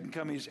the second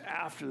coming is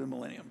after the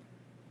millennium.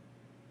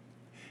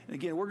 And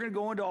again, we're going to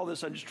go into all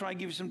this. I'm just trying to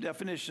give you some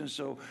definitions.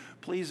 So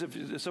please, if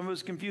some of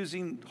it's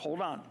confusing,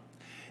 hold on.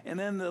 And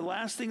then the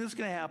last thing that's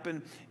going to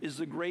happen is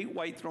the great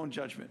white throne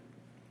judgment.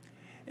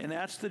 And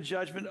that's the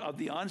judgment of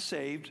the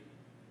unsaved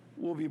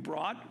will be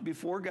brought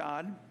before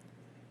God.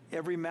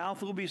 Every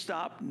mouth will be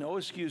stopped, no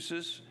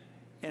excuses.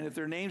 And if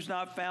their name's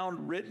not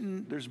found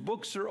written, there's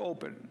books that are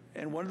open.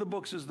 And one of the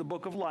books is the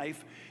book of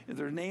life. If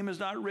their name is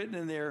not written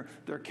in there,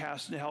 they're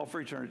cast into hell for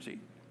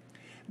eternity.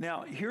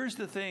 Now, here's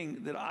the thing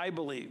that I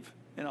believe,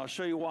 and I'll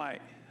show you why.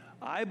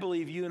 I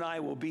believe you and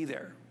I will be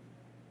there.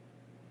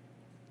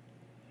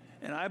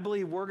 And I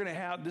believe we're going to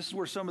have, this is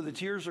where some of the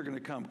tears are going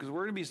to come, because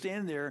we're going to be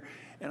standing there,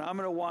 and I'm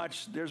going to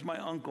watch, there's my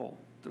uncle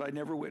that I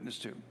never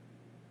witnessed to.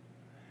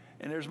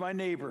 And there's my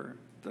neighbor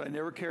that I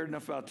never cared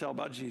enough about to tell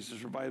about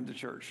Jesus or invite him to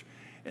church.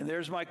 And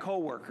there's my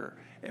coworker,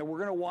 and we're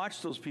going to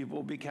watch those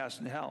people be cast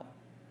into hell.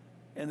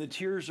 And the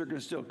tears are going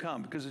to still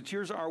come, because the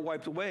tears aren't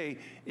wiped away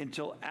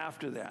until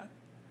after that.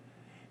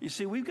 You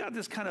see, we've got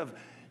this kind of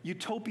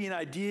utopian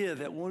idea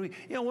that when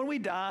we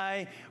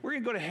die, we're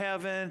going to go to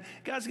heaven.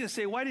 God's going to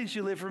say, why didn't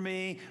you live for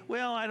me?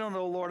 Well, I don't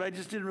know, Lord. I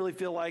just didn't really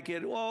feel like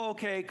it. Well,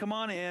 okay, come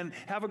on in.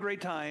 Have a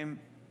great time.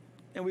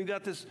 And we've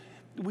got this,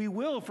 we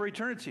will for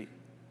eternity.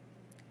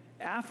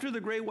 After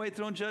the great white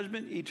throne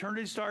judgment,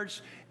 eternity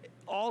starts.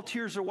 All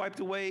tears are wiped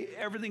away.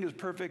 Everything is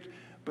perfect.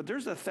 But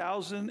there's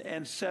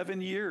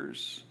 1,007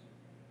 years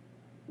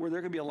where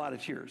there could be a lot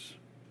of tears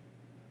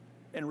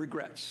and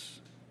regrets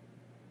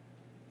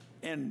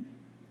and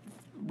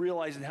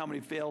realizing how many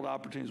failed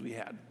opportunities we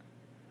had.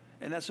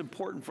 And that's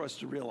important for us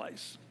to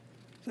realize.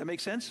 Does that make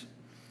sense?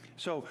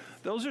 So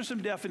those are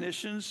some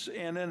definitions.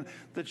 And then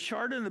the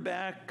chart in the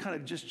back kind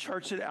of just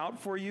charts it out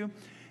for you.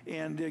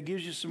 And it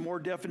gives you some more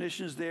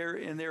definitions there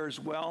in there as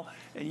well.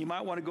 And you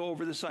might want to go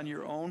over this on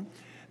your own.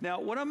 Now,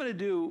 what I'm going to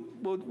do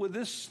with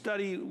this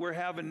study we're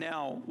having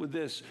now with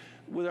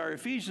our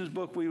Ephesians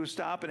book, we would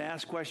stop and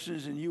ask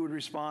questions and you would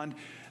respond.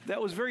 That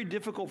was very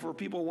difficult for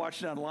people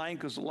watching online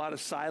because a lot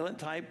of silent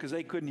type because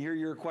they couldn't hear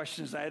your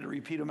questions. I had to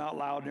repeat them out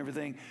loud and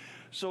everything.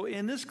 So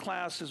in this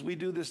class, as we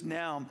do this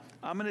now,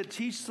 I'm going to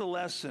teach the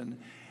lesson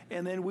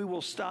and then we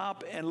will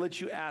stop and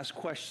let you ask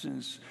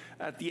questions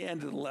at the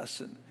end of the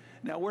lesson.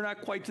 Now, we're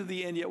not quite to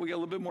the end yet. We got a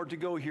little bit more to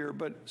go here,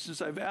 but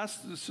since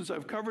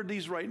I've covered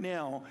these right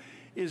now,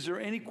 is there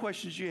any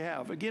questions you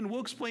have? Again,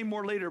 we'll explain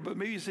more later, but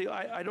maybe you say,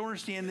 I don't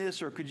understand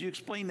this, or could you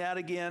explain that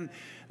again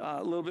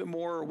a little bit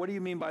more, or what do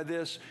you mean by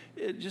this?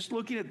 Just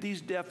looking at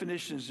these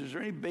definitions, is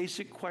there any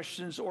basic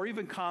questions or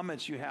even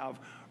comments you have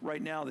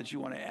right now that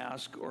you want to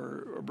ask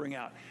or bring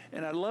out?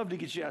 And I'd love to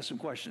get you to ask some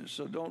questions,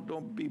 so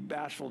don't be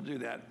bashful to do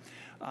that.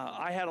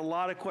 I had a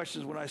lot of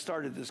questions when I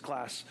started this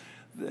class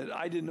that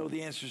I didn't know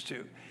the answers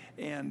to.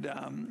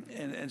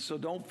 And so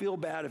don't feel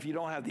bad if you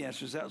don't have the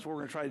answers. That's what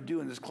we're going to try to do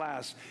in this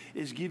class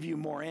is give you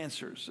more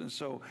answers. And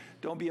so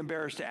don't be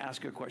embarrassed to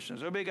ask a question.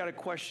 Has everybody got a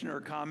question or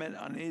a comment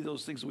on any of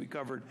those things that we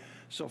covered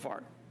so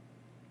far?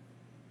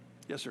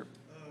 Yes, sir.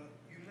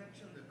 You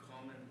mentioned the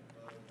comment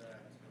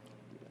that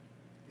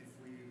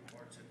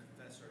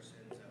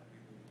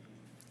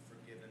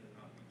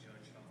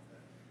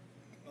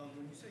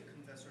When you say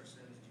confess our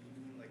sins, do you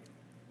mean like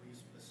we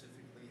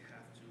specifically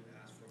have to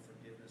ask for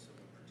forgiveness of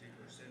a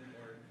particular sin?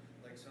 Or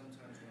like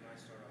sometimes when I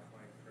start off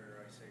my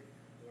prayer, I say,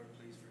 Lord,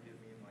 please forgive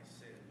me my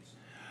sins.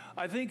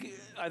 I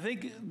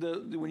think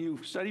when you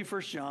study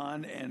 1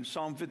 John and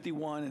Psalm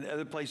 51 and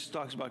other places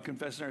talks about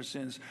confessing our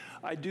sins,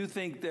 I do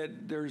think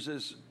that there's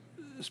this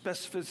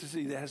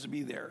specificity that has to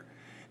be there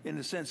in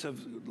the sense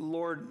of,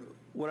 Lord,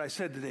 what I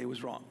said today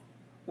was wrong,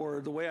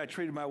 or the way I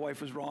treated my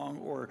wife was wrong,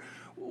 or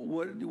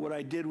what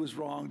I did was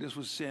wrong, this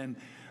was sin.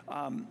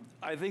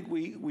 I think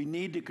we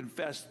need to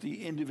confess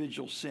the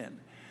individual sin.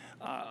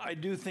 I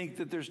do think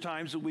that there's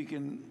times that we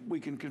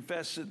can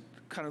confess it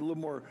kind of a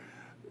little more.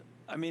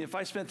 I mean, if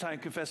I spent time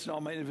confessing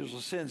all my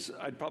individual sins,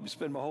 I'd probably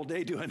spend my whole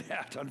day doing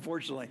that,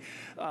 unfortunately.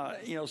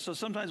 So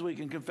sometimes we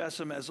can confess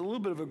them as a little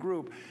bit of a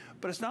group,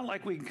 but it's not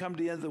like we can come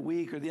to the end of the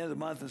week or the end of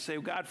the month and say,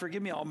 God,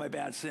 forgive me all my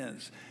bad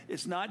sins.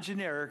 It's not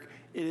generic,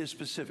 it is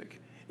specific.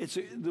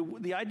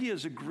 The idea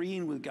is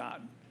agreeing with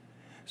God.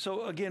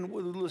 So again,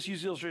 let's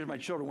use the illustration of my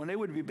children. When they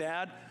would be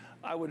bad,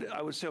 I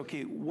would say,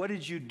 okay, what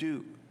did you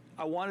do?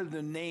 I wanted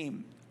the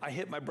name. I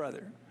hit my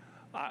brother.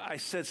 I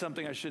said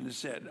something I shouldn't have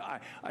said.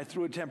 I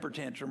threw a temper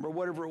tantrum or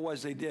whatever it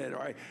was they did, or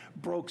I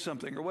broke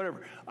something or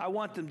whatever. I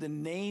want them to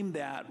name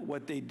that,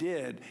 what they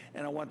did,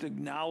 and I want to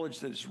acknowledge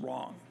that it's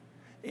wrong.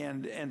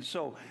 And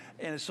so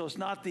it's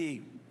not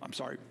the, I'm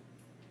sorry,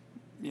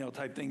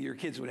 type thing your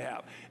kids would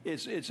have.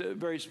 It's a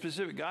very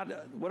specific, God,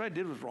 what I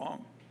did was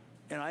wrong,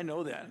 and I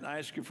know that, and I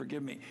ask you to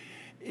forgive me.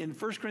 In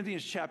 1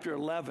 Corinthians chapter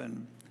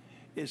 11,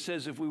 it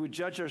says if we would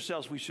judge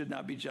ourselves, we should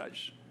not be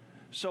judged.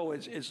 So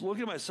it's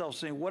looking at myself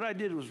saying, what I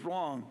did was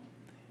wrong,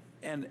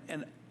 and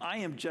I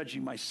am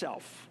judging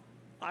myself.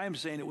 I am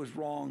saying it was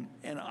wrong,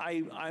 and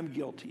I'm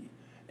guilty,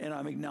 and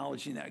I'm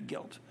acknowledging that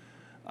guilt.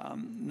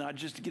 Not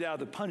just to get out of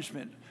the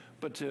punishment,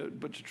 but to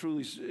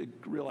truly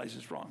realize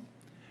it's wrong.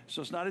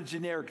 So it's not a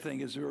generic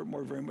thing, it's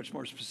very much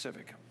more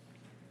specific.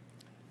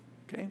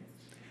 Okay?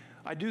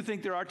 I do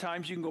think there are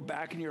times you can go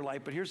back in your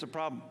life, but here's the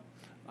problem.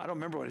 I don't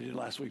remember what I did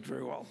last week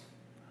very well.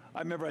 I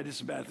remember I did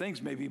some bad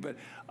things maybe, but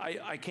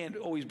I can't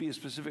always be as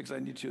specific as I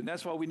need to. And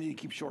that's why we need to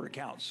keep short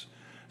accounts.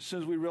 As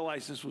soon as we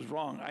realize this was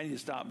wrong, I need to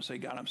stop and say,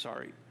 God, I'm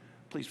sorry.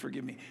 Please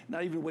forgive me.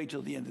 Not even wait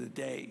till the end of the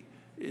day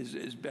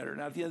is better.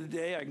 Now, at the end of the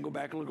day, I can go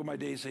back and look at my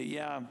day and say,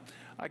 yeah,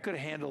 I could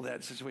have handled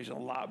that situation a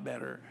lot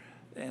better.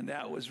 And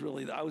that was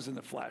really, I was in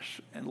the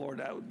flesh. And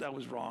Lord, that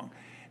was wrong.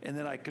 And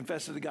then I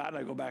confess it to God, and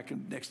I go back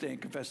and next day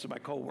and confess to my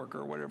coworker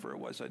or whatever it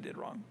was I did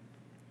wrong.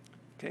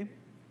 Okay?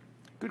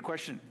 Good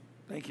question.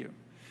 Thank you.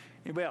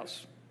 Anybody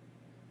else?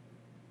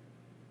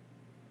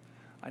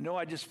 I know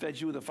I just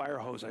fed you with a fire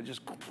hose.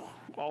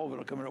 All of it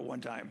will come in at one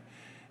time.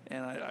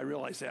 And I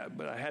realize that,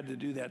 but I had to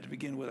do that to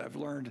begin with. I've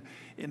learned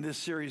in this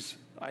series,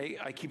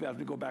 I keep having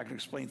to go back and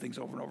explain things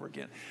over and over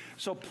again.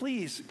 So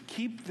please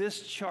keep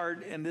this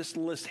chart and this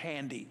list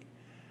handy,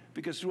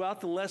 because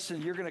throughout the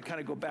lesson, you're going to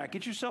kind of go back.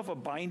 Get yourself a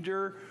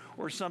binder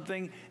or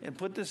something and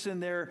put this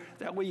in there.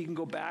 That way you can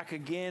go back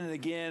again and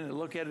again and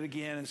look at it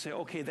again and say,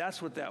 okay,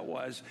 that's what that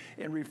was,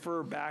 and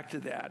refer back to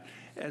that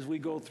as we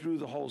go through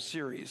the whole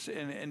series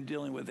and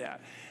dealing with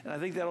that. And I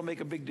think that'll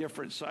make a big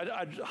difference. So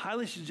I'd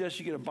highly suggest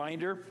you get a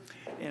binder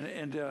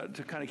and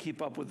to kind of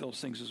keep up with those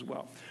things as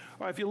well.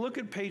 All right, if you look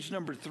at page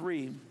number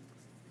 3,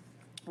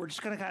 we're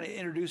just going to kind of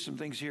introduce some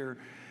things here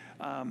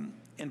and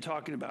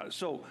talking about it.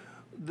 So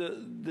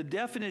the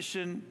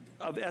definition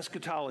of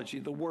eschatology,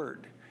 the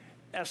word,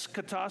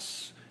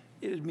 eschatos,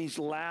 it means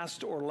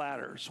last or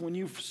latter. So when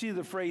you see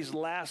the phrase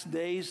last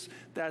days,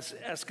 that's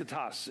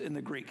eschatos in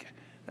the Greek.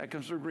 That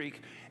comes from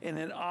Greek. And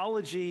in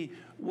ology,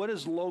 what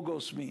does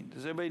logos mean?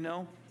 Does anybody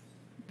know?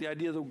 The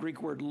idea of the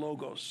Greek word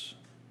logos.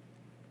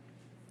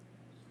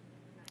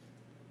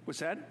 What's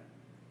that? It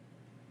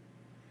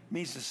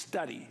means to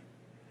study.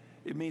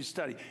 It means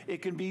study.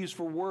 It can be used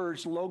for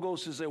words.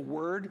 Logos is a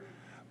word,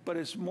 but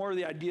it's more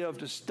the idea of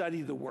to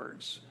study the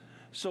words.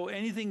 So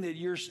anything that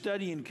you're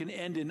studying can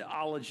end in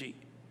ology.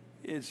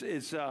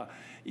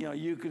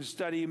 You can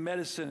study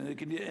medicine. It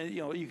can,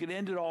 you can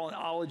end it all in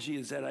ology.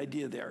 Is that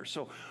idea there?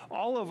 So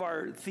all of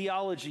our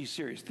theology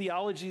series.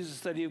 Theology is the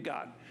study of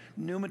God.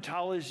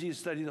 Pneumatology is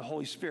the study of the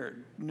Holy Spirit.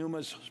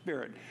 Pneuma's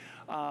spirit.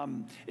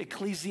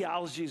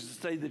 Ecclesiology is the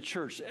study of the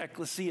church.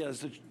 Ecclesia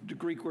is the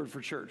Greek word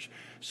for church.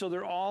 So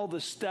they're all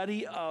the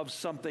study of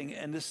something,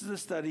 and this is the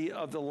study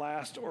of the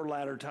last or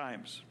latter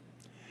times.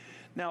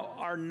 Now,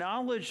 our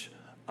knowledge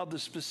of the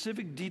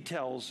specific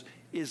details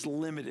is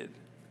limited.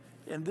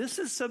 And this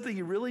is something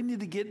you really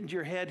need to get into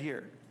your head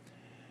here.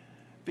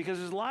 Because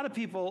there's a lot of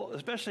people,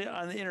 especially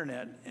on the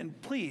internet, and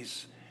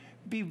please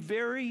be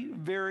very,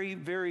 very,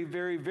 very,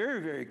 very,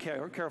 very, very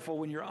careful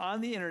when you're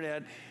on the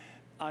internet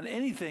on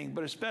anything,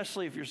 but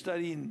especially if you're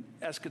studying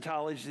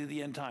eschatology,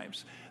 the end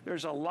times.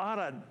 There's a lot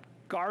of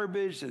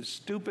garbage and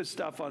stupid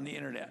stuff on the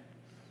internet.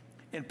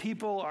 And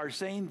people are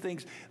saying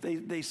things,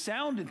 they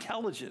sound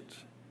intelligent.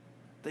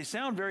 They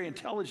sound very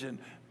intelligent,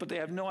 but they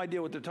have no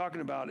idea what they're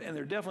talking about, and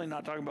they're definitely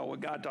not talking about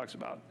what God talks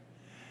about.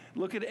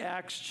 Look at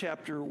Acts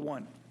chapter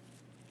 1.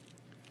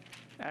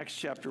 Acts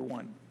chapter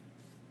 1.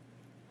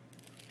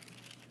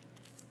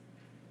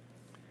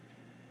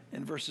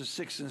 in verses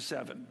 6 and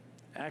 7.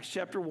 Acts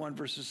chapter 1,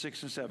 verses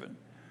 6 and 7.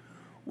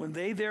 When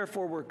they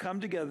therefore were come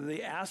together,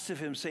 they asked of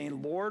him,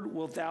 saying, Lord,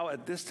 wilt thou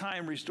at this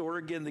time restore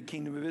again the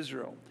kingdom of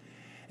Israel?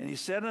 And he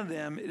said unto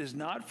them, it is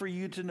not for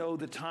you to know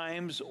the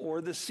times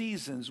or the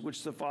seasons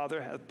which the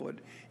Father hath put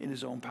in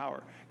his own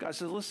power. God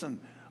says, listen,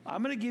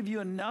 I'm going to give you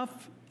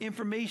enough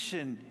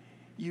information.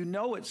 You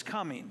know it's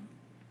coming,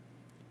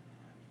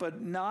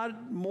 but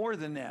not more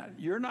than that.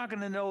 You're not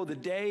going to know the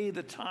day,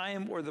 the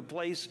time, or the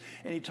place.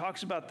 And he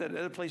talks about that in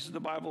other places in the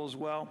Bible as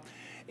well.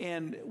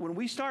 And when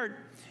we start,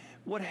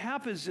 what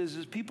happens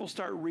is people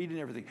start reading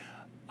everything.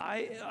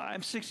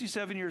 I'm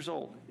 67 years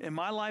old. In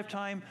my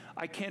lifetime,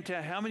 I can't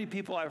tell how many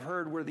people I've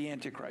heard were the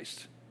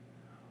Antichrist.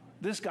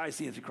 This guy's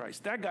the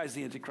Antichrist. That guy's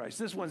the Antichrist.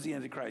 This one's the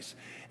Antichrist.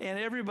 And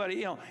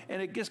everybody,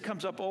 and it just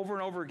comes up over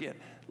and over again.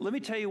 Let me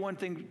tell you one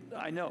thing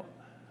I know.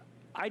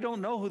 I don't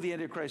know who the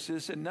Antichrist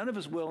is, and none of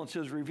us will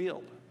until it's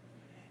revealed.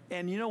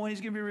 And you know when he's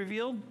going to be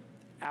revealed?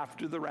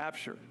 After the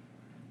rapture.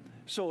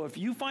 So if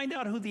you find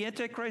out who the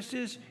Antichrist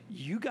is,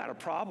 you got a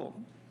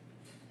problem.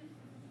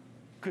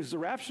 Because the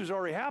rapture's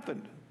already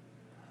happened.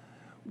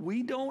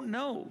 We don't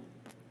know.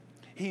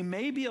 He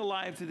may be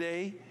alive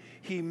today.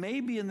 He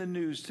may be in the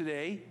news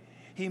today.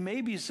 He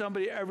may be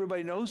somebody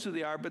everybody knows who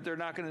they are, but they're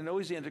not going to know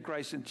he's the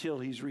Antichrist until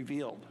he's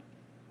revealed.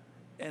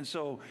 And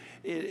so,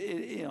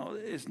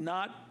 it's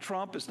not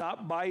Trump, it's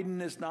not Biden,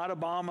 it's not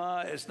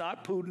Obama, it's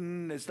not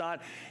Putin, it's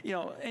not, any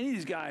of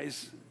these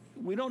guys.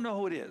 We don't know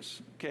who it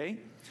is, okay?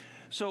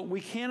 So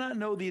we cannot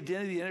know the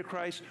identity of the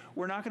Antichrist.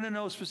 We're not going to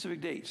know specific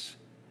dates.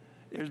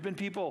 There's been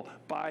people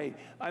I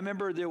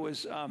remember there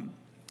was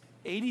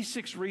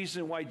 86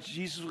 reasons why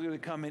Jesus was going to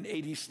come in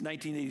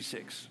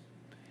 1986.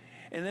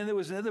 And then there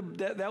was another,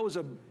 that was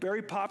a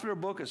very popular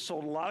book. It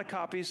sold a lot of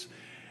copies.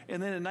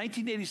 And then in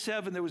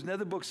 1987, there was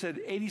another book that said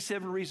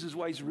 87 reasons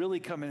why he's really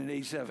coming in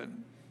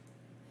 87.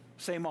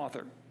 Same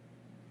author.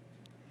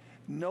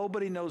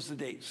 Nobody knows the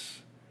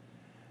dates.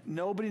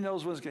 Nobody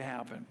knows what's going to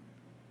happen.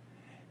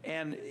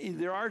 And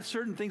there are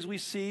certain things we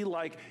see,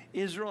 like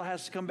Israel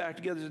has to come back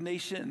together as a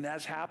nation, and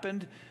that's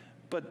happened.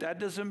 But that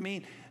doesn't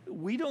mean,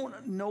 we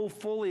don't know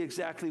fully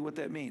exactly what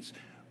that means.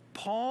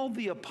 Paul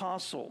the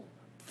Apostle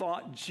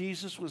thought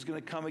Jesus was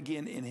going to come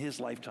again in his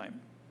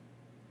lifetime.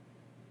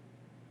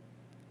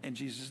 And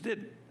Jesus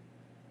didn't.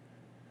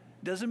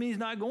 Doesn't mean he's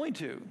not going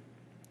to.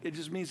 It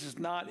just means it's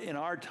not in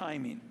our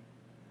timing.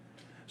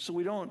 So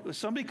we don't, if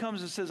somebody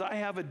comes and says, I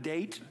have a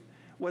date,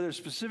 whether a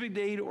specific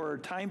date or a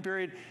time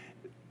period,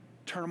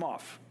 turn them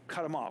off,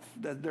 cut them off.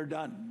 They're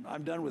done.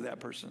 I'm done with that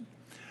person.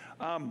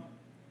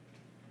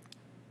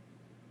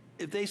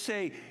 If they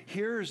say,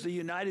 here's the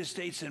United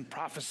States in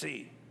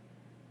prophecy,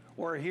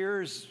 or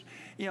here's,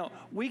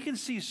 we can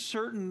see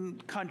certain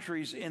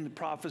countries in the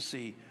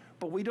prophecy,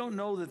 but we don't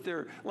know that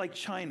they're like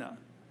China.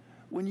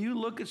 When you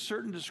look at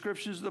certain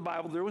descriptions of the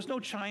Bible, there was no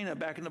China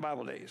back in the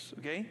Bible days,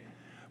 okay?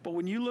 But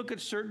when you look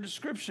at certain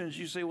descriptions,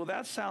 you say, well,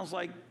 that sounds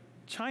like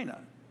China,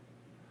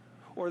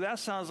 or that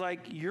sounds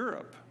like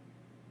Europe.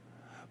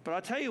 But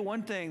I'll tell you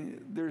one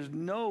thing there's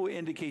no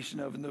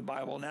indication of in the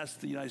Bible, and that's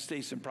the United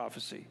States in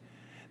prophecy.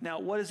 Now,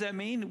 what does that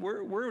mean?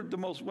 We're one of the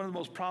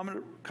most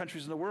prominent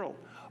countries in the world.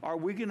 Are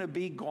we going to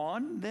be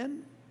gone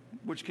then?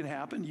 Which can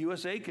happen.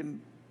 USA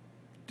can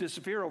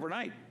disappear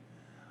overnight.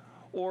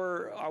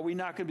 Or are we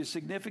not going to be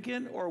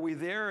significant? Or are we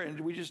there and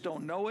we just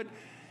don't know it?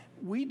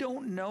 We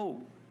don't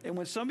know. And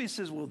when somebody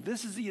says, well,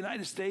 this is the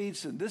United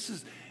States and this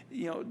is,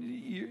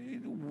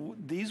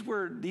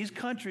 these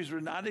countries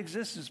were not in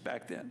existence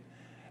back then.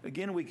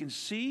 Again, we can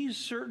see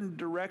certain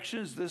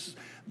directions.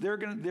 They're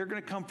going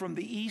to come from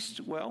the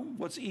east. Well,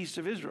 what's east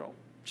of Israel?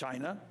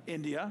 China,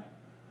 India.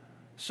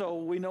 So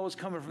we know it's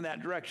coming from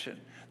that direction.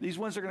 These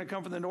ones are going to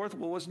come from the north.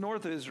 Well, what's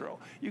north of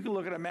Israel? You can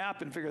look at a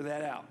map and figure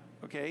that out,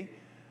 okay?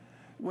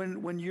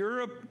 When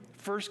Europe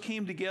first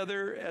came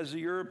together as a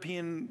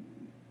European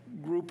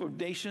group of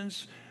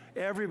nations,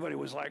 everybody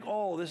was like,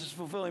 oh, this is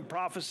fulfilling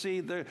prophecy.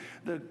 The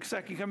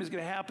second coming is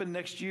going to happen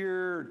next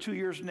year or 2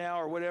 years from now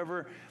or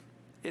whatever.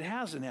 It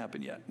hasn't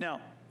happened yet. Now,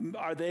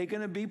 are they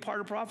going to be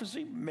part of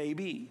prophecy?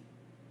 Maybe,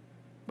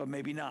 but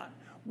maybe not.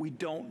 We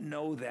don't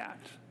know that,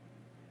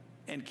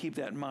 and keep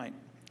that in mind.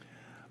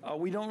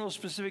 We don't know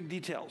specific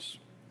details.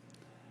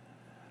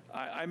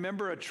 I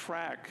remember a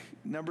tract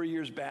a number of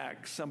years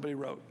back somebody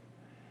wrote.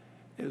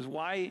 It was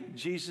why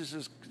Jesus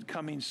is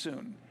coming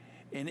soon.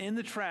 And in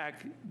the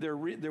tract, there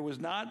was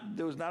not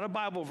a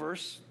Bible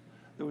verse.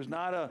 There was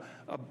not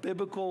a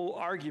biblical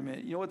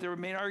argument. You know what their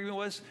main argument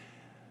was?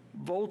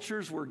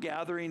 Vultures were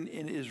gathering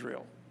in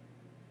Israel.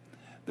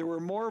 There were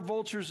more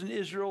vultures in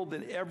Israel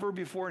than ever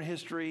before in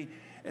history.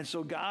 And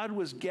so God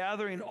was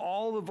gathering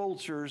all the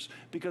vultures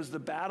because the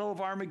battle of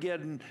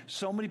Armageddon,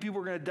 so many people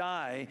were going to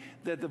die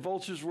that the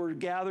vultures were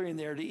gathering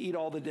there to eat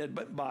all the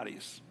dead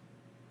bodies.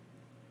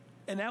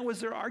 And that was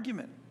their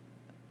argument.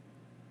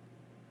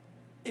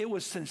 It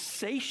was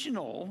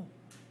sensational,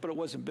 but it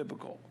wasn't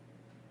biblical.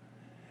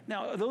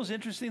 Now, are those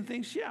interesting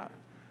things? Yeah.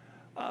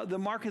 The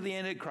mark of the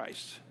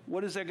Antichrist.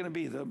 What is that going to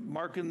be? The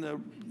mark in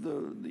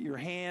your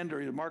hand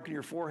or the mark in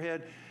your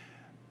forehead?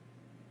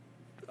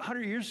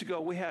 100 years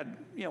ago, we had,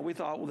 we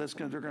thought, well,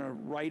 they're going to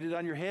write it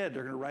on your head.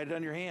 They're going to write it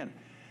on your hand.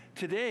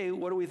 Today,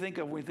 what do we think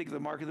of when we think of the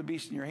mark of the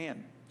beast in your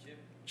hand?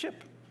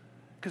 Chip.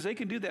 Because they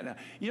can do that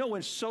now.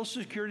 When Social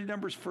Security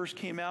numbers first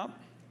came out,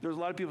 there was a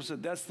lot of people who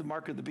said, that's the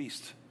mark of the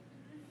beast.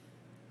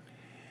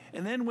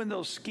 And then when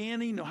those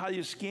scanning, how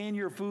you scan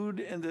your food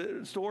in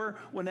the store,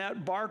 when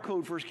that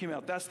barcode first came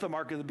out, that's the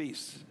mark of the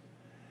beast.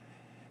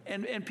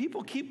 And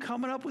people keep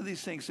coming up with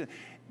these things.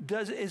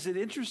 Is it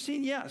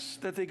interesting? Yes,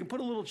 that they can put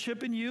a little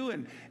chip in you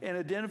and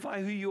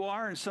identify who you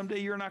are, and someday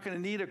you're not going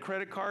to need a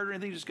credit card or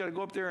anything. You just got to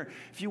go up there.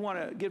 If you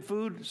want to get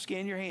food,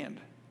 scan your hand.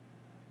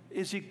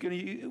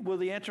 Will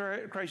the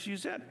Antichrist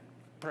use that?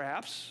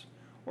 Perhaps.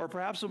 Or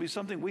perhaps it'll be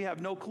something we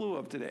have no clue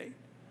of today.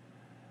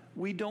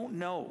 We don't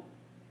know.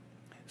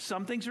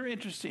 Some things are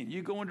interesting.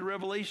 You go into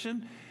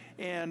Revelation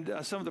and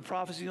some of the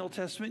prophecy in the Old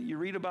Testament, you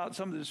read about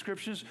some of the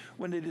descriptions.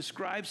 When they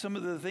describe some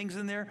of the things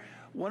in there,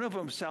 one of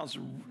them sounds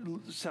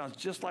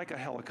just like a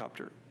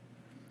helicopter.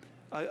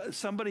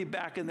 Somebody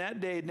back in that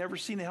day had never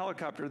seen a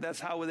helicopter. That's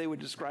how they would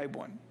describe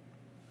one.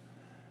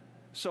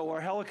 So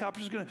are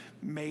helicopters going to?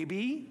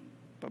 Maybe,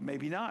 but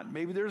maybe not.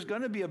 Maybe there's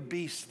going to be a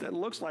beast that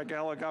looks like a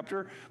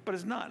helicopter, but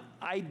it's not.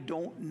 I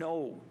don't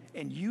know,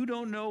 and you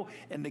don't know,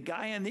 and the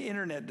guy on the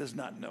internet does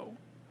not know.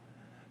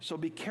 So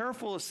be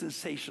careful of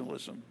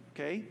sensationalism,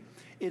 okay?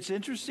 It's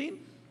interesting.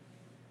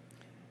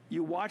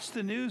 You watch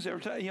the news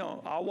every time,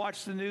 I'll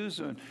watch the news.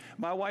 And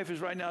my wife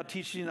is right now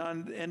teaching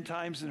on end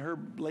times in her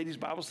ladies'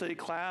 Bible study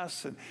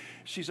class. And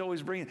she's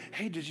always bringing,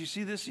 hey, did you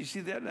see this? You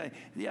see that? And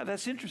yeah,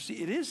 that's interesting.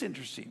 It is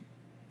interesting.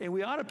 And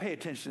we ought to pay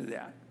attention to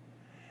that.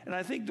 And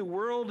I think the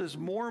world is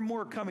more and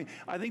more coming.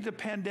 I think the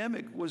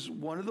pandemic was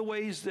one of the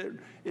ways that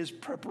is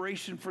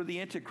preparation for the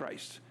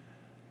Antichrist.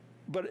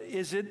 But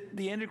is it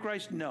the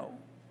Antichrist? No.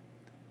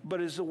 But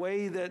is the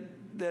way that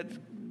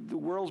the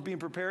world's being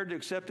prepared to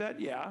accept that?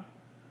 Yeah.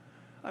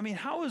 I mean,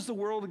 how is the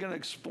world going to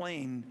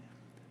explain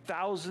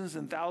thousands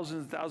and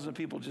thousands and thousands of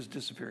people just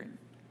disappearing?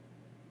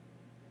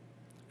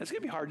 It's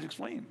going to be hard to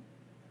explain.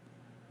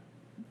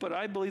 But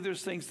I believe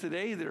there's things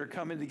today that are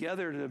coming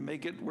together to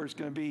make it where it's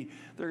going to be,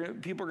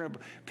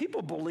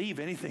 people believe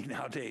anything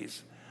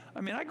nowadays. I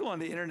mean, I go on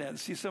the internet and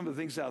see some of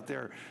the things out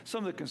there,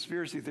 some of the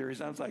conspiracy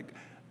theories, and I was like,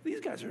 these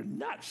guys are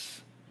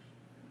nuts.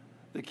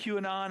 The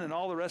QAnon and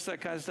all the rest of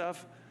that kind of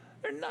stuff,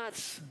 they're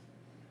nuts.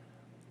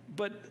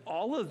 But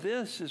all of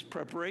this is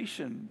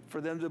preparation for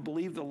them to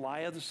believe the lie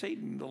of the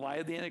Satan, the lie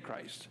of the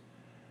Antichrist.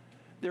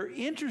 They're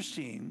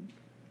interesting,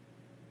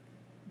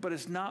 but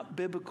it's not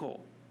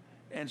biblical.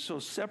 And so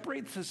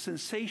separate the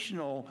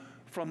sensational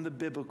from the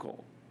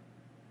biblical.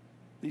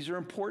 These are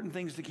important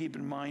things to keep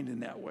in mind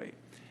in that way.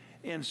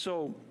 And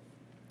so,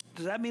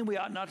 does that mean we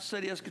ought not to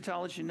study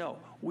eschatology? No,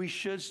 we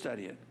should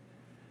study it.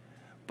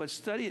 But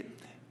study it.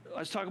 I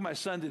was talking to my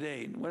son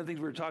today, and one of the things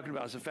we were talking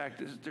about is the fact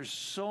that there's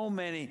so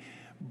many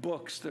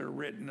books that are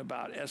written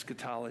about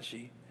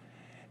eschatology.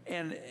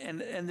 And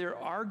they're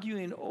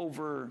arguing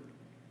over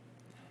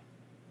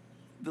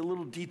the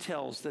little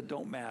details that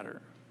don't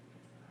matter.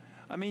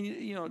 I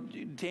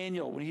mean,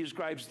 Daniel, when he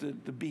describes the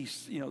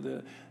beast,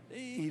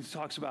 he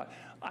talks about,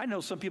 I know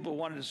some people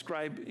want to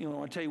describe,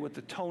 want to tell you what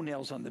the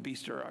toenails on the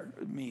beast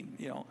mean,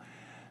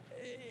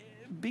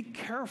 Be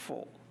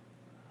careful.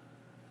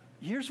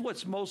 Here's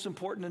what's most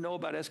important to know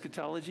about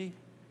eschatology.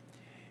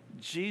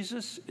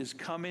 Jesus is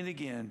coming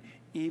again,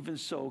 even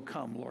so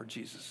come, Lord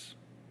Jesus.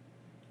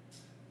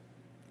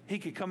 He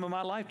could come in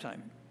my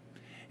lifetime.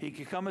 He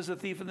could come as a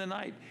thief in the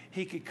night.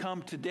 He could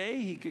come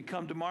today. He could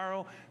come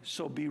tomorrow.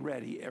 So be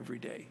ready every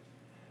day.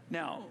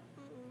 Now,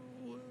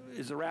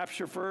 is the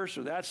rapture first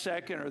or that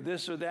second or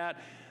this or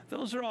that?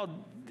 Those are all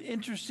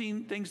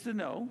interesting things to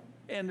know.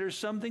 And there's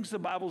some things the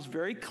Bible's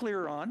very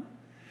clear on.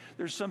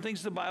 There's some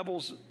things the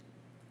Bible's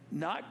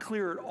not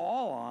clear at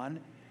all on.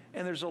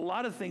 And there's a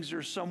lot of things that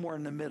are somewhere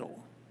in the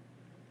middle.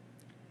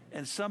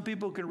 And some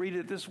people can read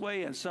it this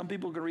way and some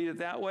people can read it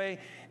that way.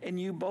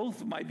 And you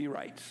both might be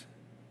right.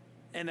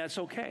 And that's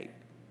okay,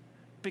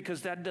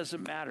 because that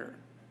doesn't matter.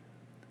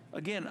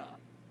 Again,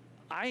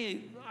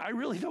 I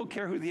really don't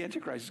care who the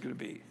Antichrist is going to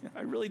be.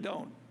 I really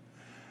don't,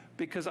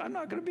 because I'm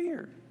not going to be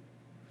here.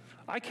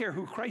 I care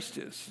who Christ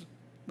is,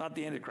 not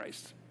the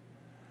Antichrist.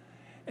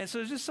 And so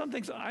there's just some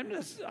things I'm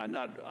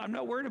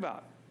not worried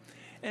about.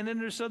 And then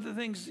there's other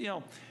things,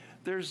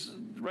 there's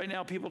right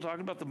now people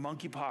talking about the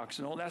monkeypox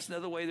and that's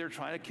another way they're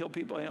trying to kill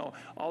people,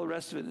 all the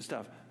rest of it and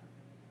stuff.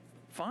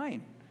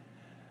 Fine.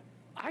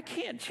 I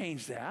can't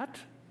change that.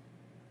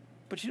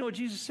 But you know what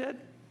Jesus said?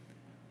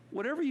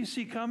 Whatever you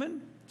see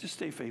coming, just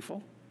stay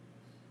faithful.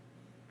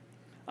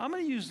 I'm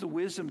going to use the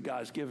wisdom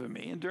God's given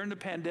me. And during the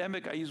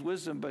pandemic, I used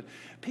wisdom, but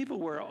people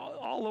were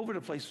all over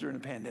the place during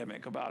the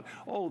pandemic about,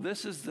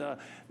 this is the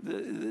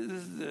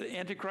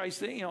Antichrist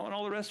thing, and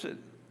all the rest of it.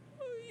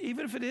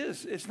 Even if it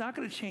is, it's not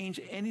going to change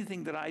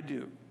anything that I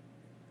do.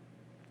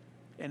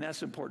 And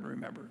that's important to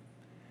remember.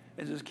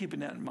 And just keeping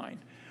that in mind.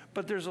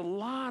 But there's a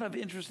lot of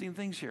interesting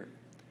things here.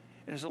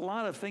 And there's a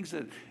lot of things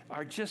that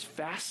are just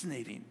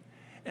fascinating.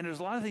 And there's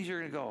a lot of things you're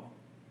going to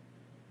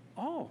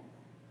go,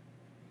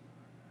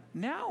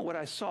 Now what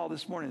I saw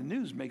this morning in the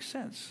news makes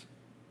sense.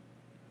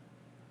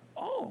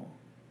 Oh,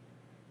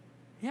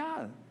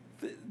 yeah,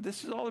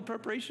 this is all the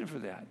preparation for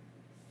that.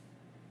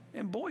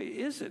 And boy,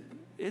 is it.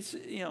 It's,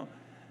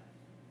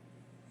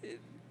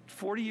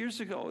 40 years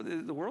ago,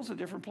 the world's a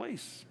different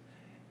place.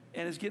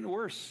 And it's getting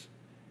worse.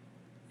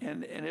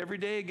 And every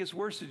day it gets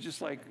worse. It's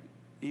just like,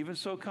 even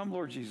so come,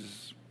 Lord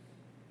Jesus.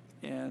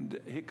 And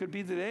it could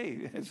be the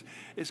day.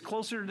 It's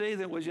closer today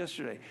than it was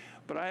yesterday.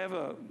 But I have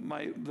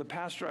the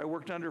pastor I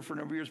worked under for a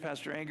number of years,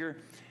 Pastor Anger,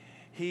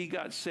 he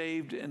got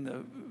saved in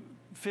the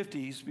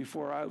 50s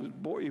before I was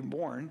even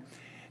born.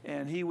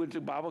 And he went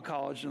to Bible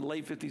college in the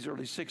late 50s,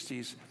 early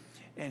 60s.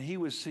 And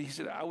he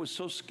said, I was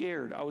so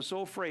scared. I was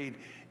so afraid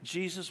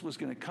Jesus was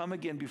going to come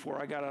again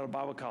before I got out of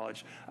Bible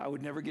college. I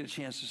would never get a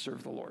chance to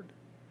serve the Lord.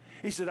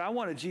 He said, I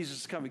wanted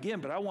Jesus to come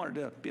again, but I wanted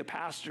to be a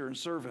pastor and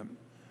serve him.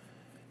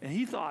 And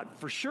he thought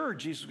for sure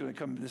Jesus was going to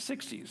come in the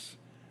 60s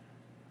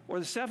or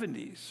the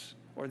 70s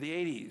or the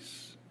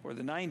 80s or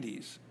the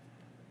 90s.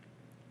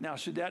 Now,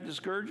 should that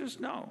discourage us?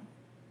 No,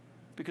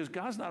 because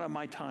God's not on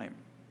my time.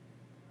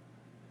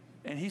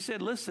 And he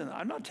said, listen,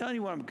 I'm not telling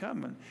you when I'm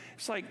coming.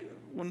 It's like,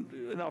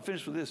 and I'll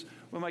finish with this.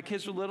 When my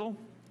kids were little,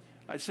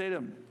 I'd say to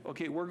them,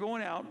 okay, we're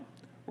going out.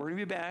 We're going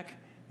to be back.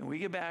 And when we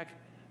get back,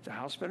 the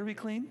house better be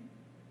clean.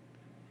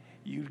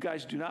 You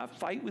guys do not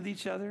fight with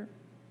each other.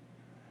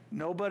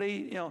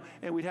 Nobody,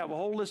 and we'd have a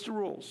whole list of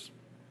rules.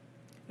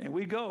 And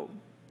we'd go.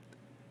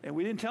 And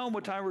we didn't tell them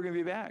what time we were going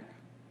to be back.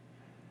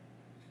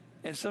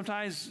 And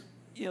sometimes,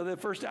 the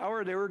first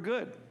hour, they were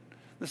good.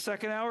 The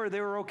second hour,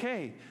 they were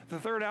okay. The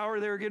third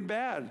hour, they were getting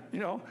bad,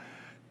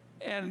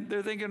 And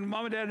they're thinking,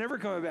 Mom and Dad are never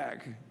coming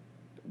back.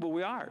 Well,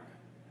 we are.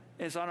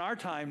 It's on our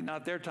time,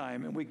 not their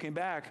time. And we came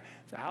back,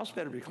 the house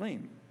better be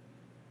clean.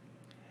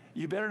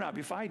 You better not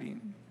be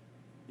fighting.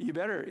 You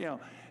better,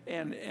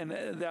 and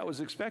that was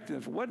expected.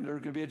 If it wasn't, there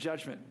was going to be a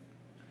judgment.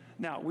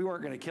 Now, we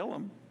weren't going to kill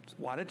them.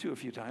 Wanted to a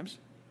few times.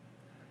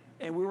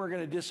 And we weren't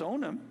going to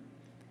disown them.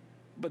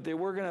 But they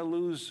were going to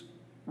lose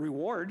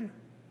reward.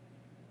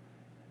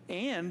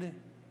 And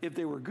if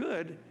they were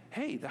good,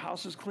 hey, the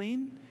house is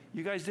clean.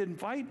 You guys didn't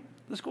fight.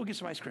 Let's go get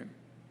some ice cream.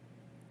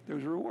 There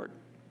was a reward.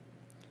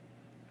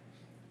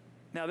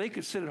 Now, they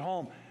could sit at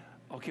home.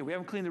 Okay, we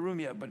haven't cleaned the room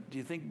yet, but do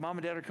you think Mom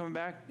and Dad are coming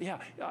back? Yeah,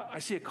 I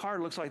see a car,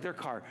 looks like their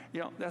car.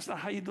 That's not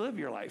how you live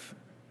your life.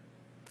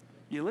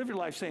 You live your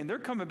life saying, they're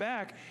coming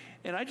back,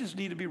 and I just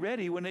need to be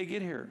ready when they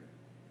get here.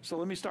 So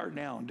let me start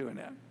now on doing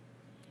that.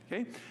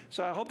 Okay?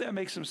 So I hope that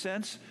makes some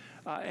sense.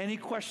 Any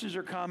questions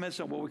or comments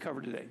on what we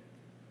covered today?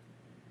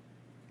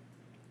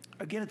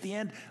 Again, at the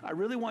end, I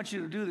really want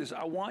you to do this.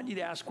 I want you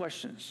to ask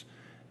questions.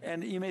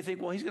 And you may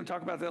think, well, he's going to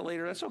talk about that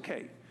later. That's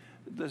okay.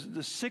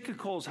 The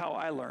cyclical is how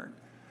I learn.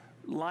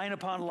 Line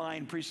upon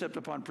line, precept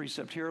upon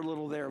precept, here a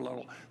little, there a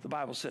little, the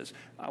Bible says.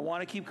 I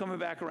want to keep coming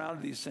back around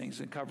to these things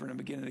and covering them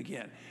again and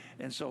again.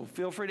 And so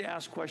feel free to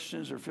ask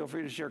questions or feel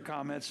free to share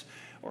comments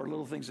or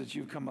little things that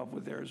you've come up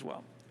with there as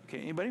well. Okay,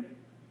 anybody?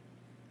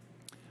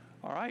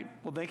 All right.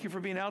 Well, thank you for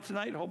being out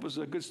tonight. Hope it was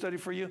a good study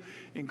for you.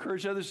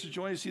 Encourage others to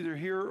join us either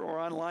here or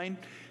online.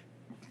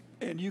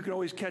 And you can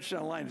always catch it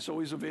online. It's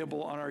always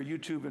available on our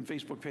YouTube and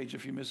Facebook page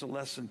if you miss a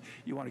lesson.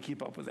 You want to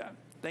keep up with that.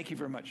 Thank you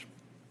very much.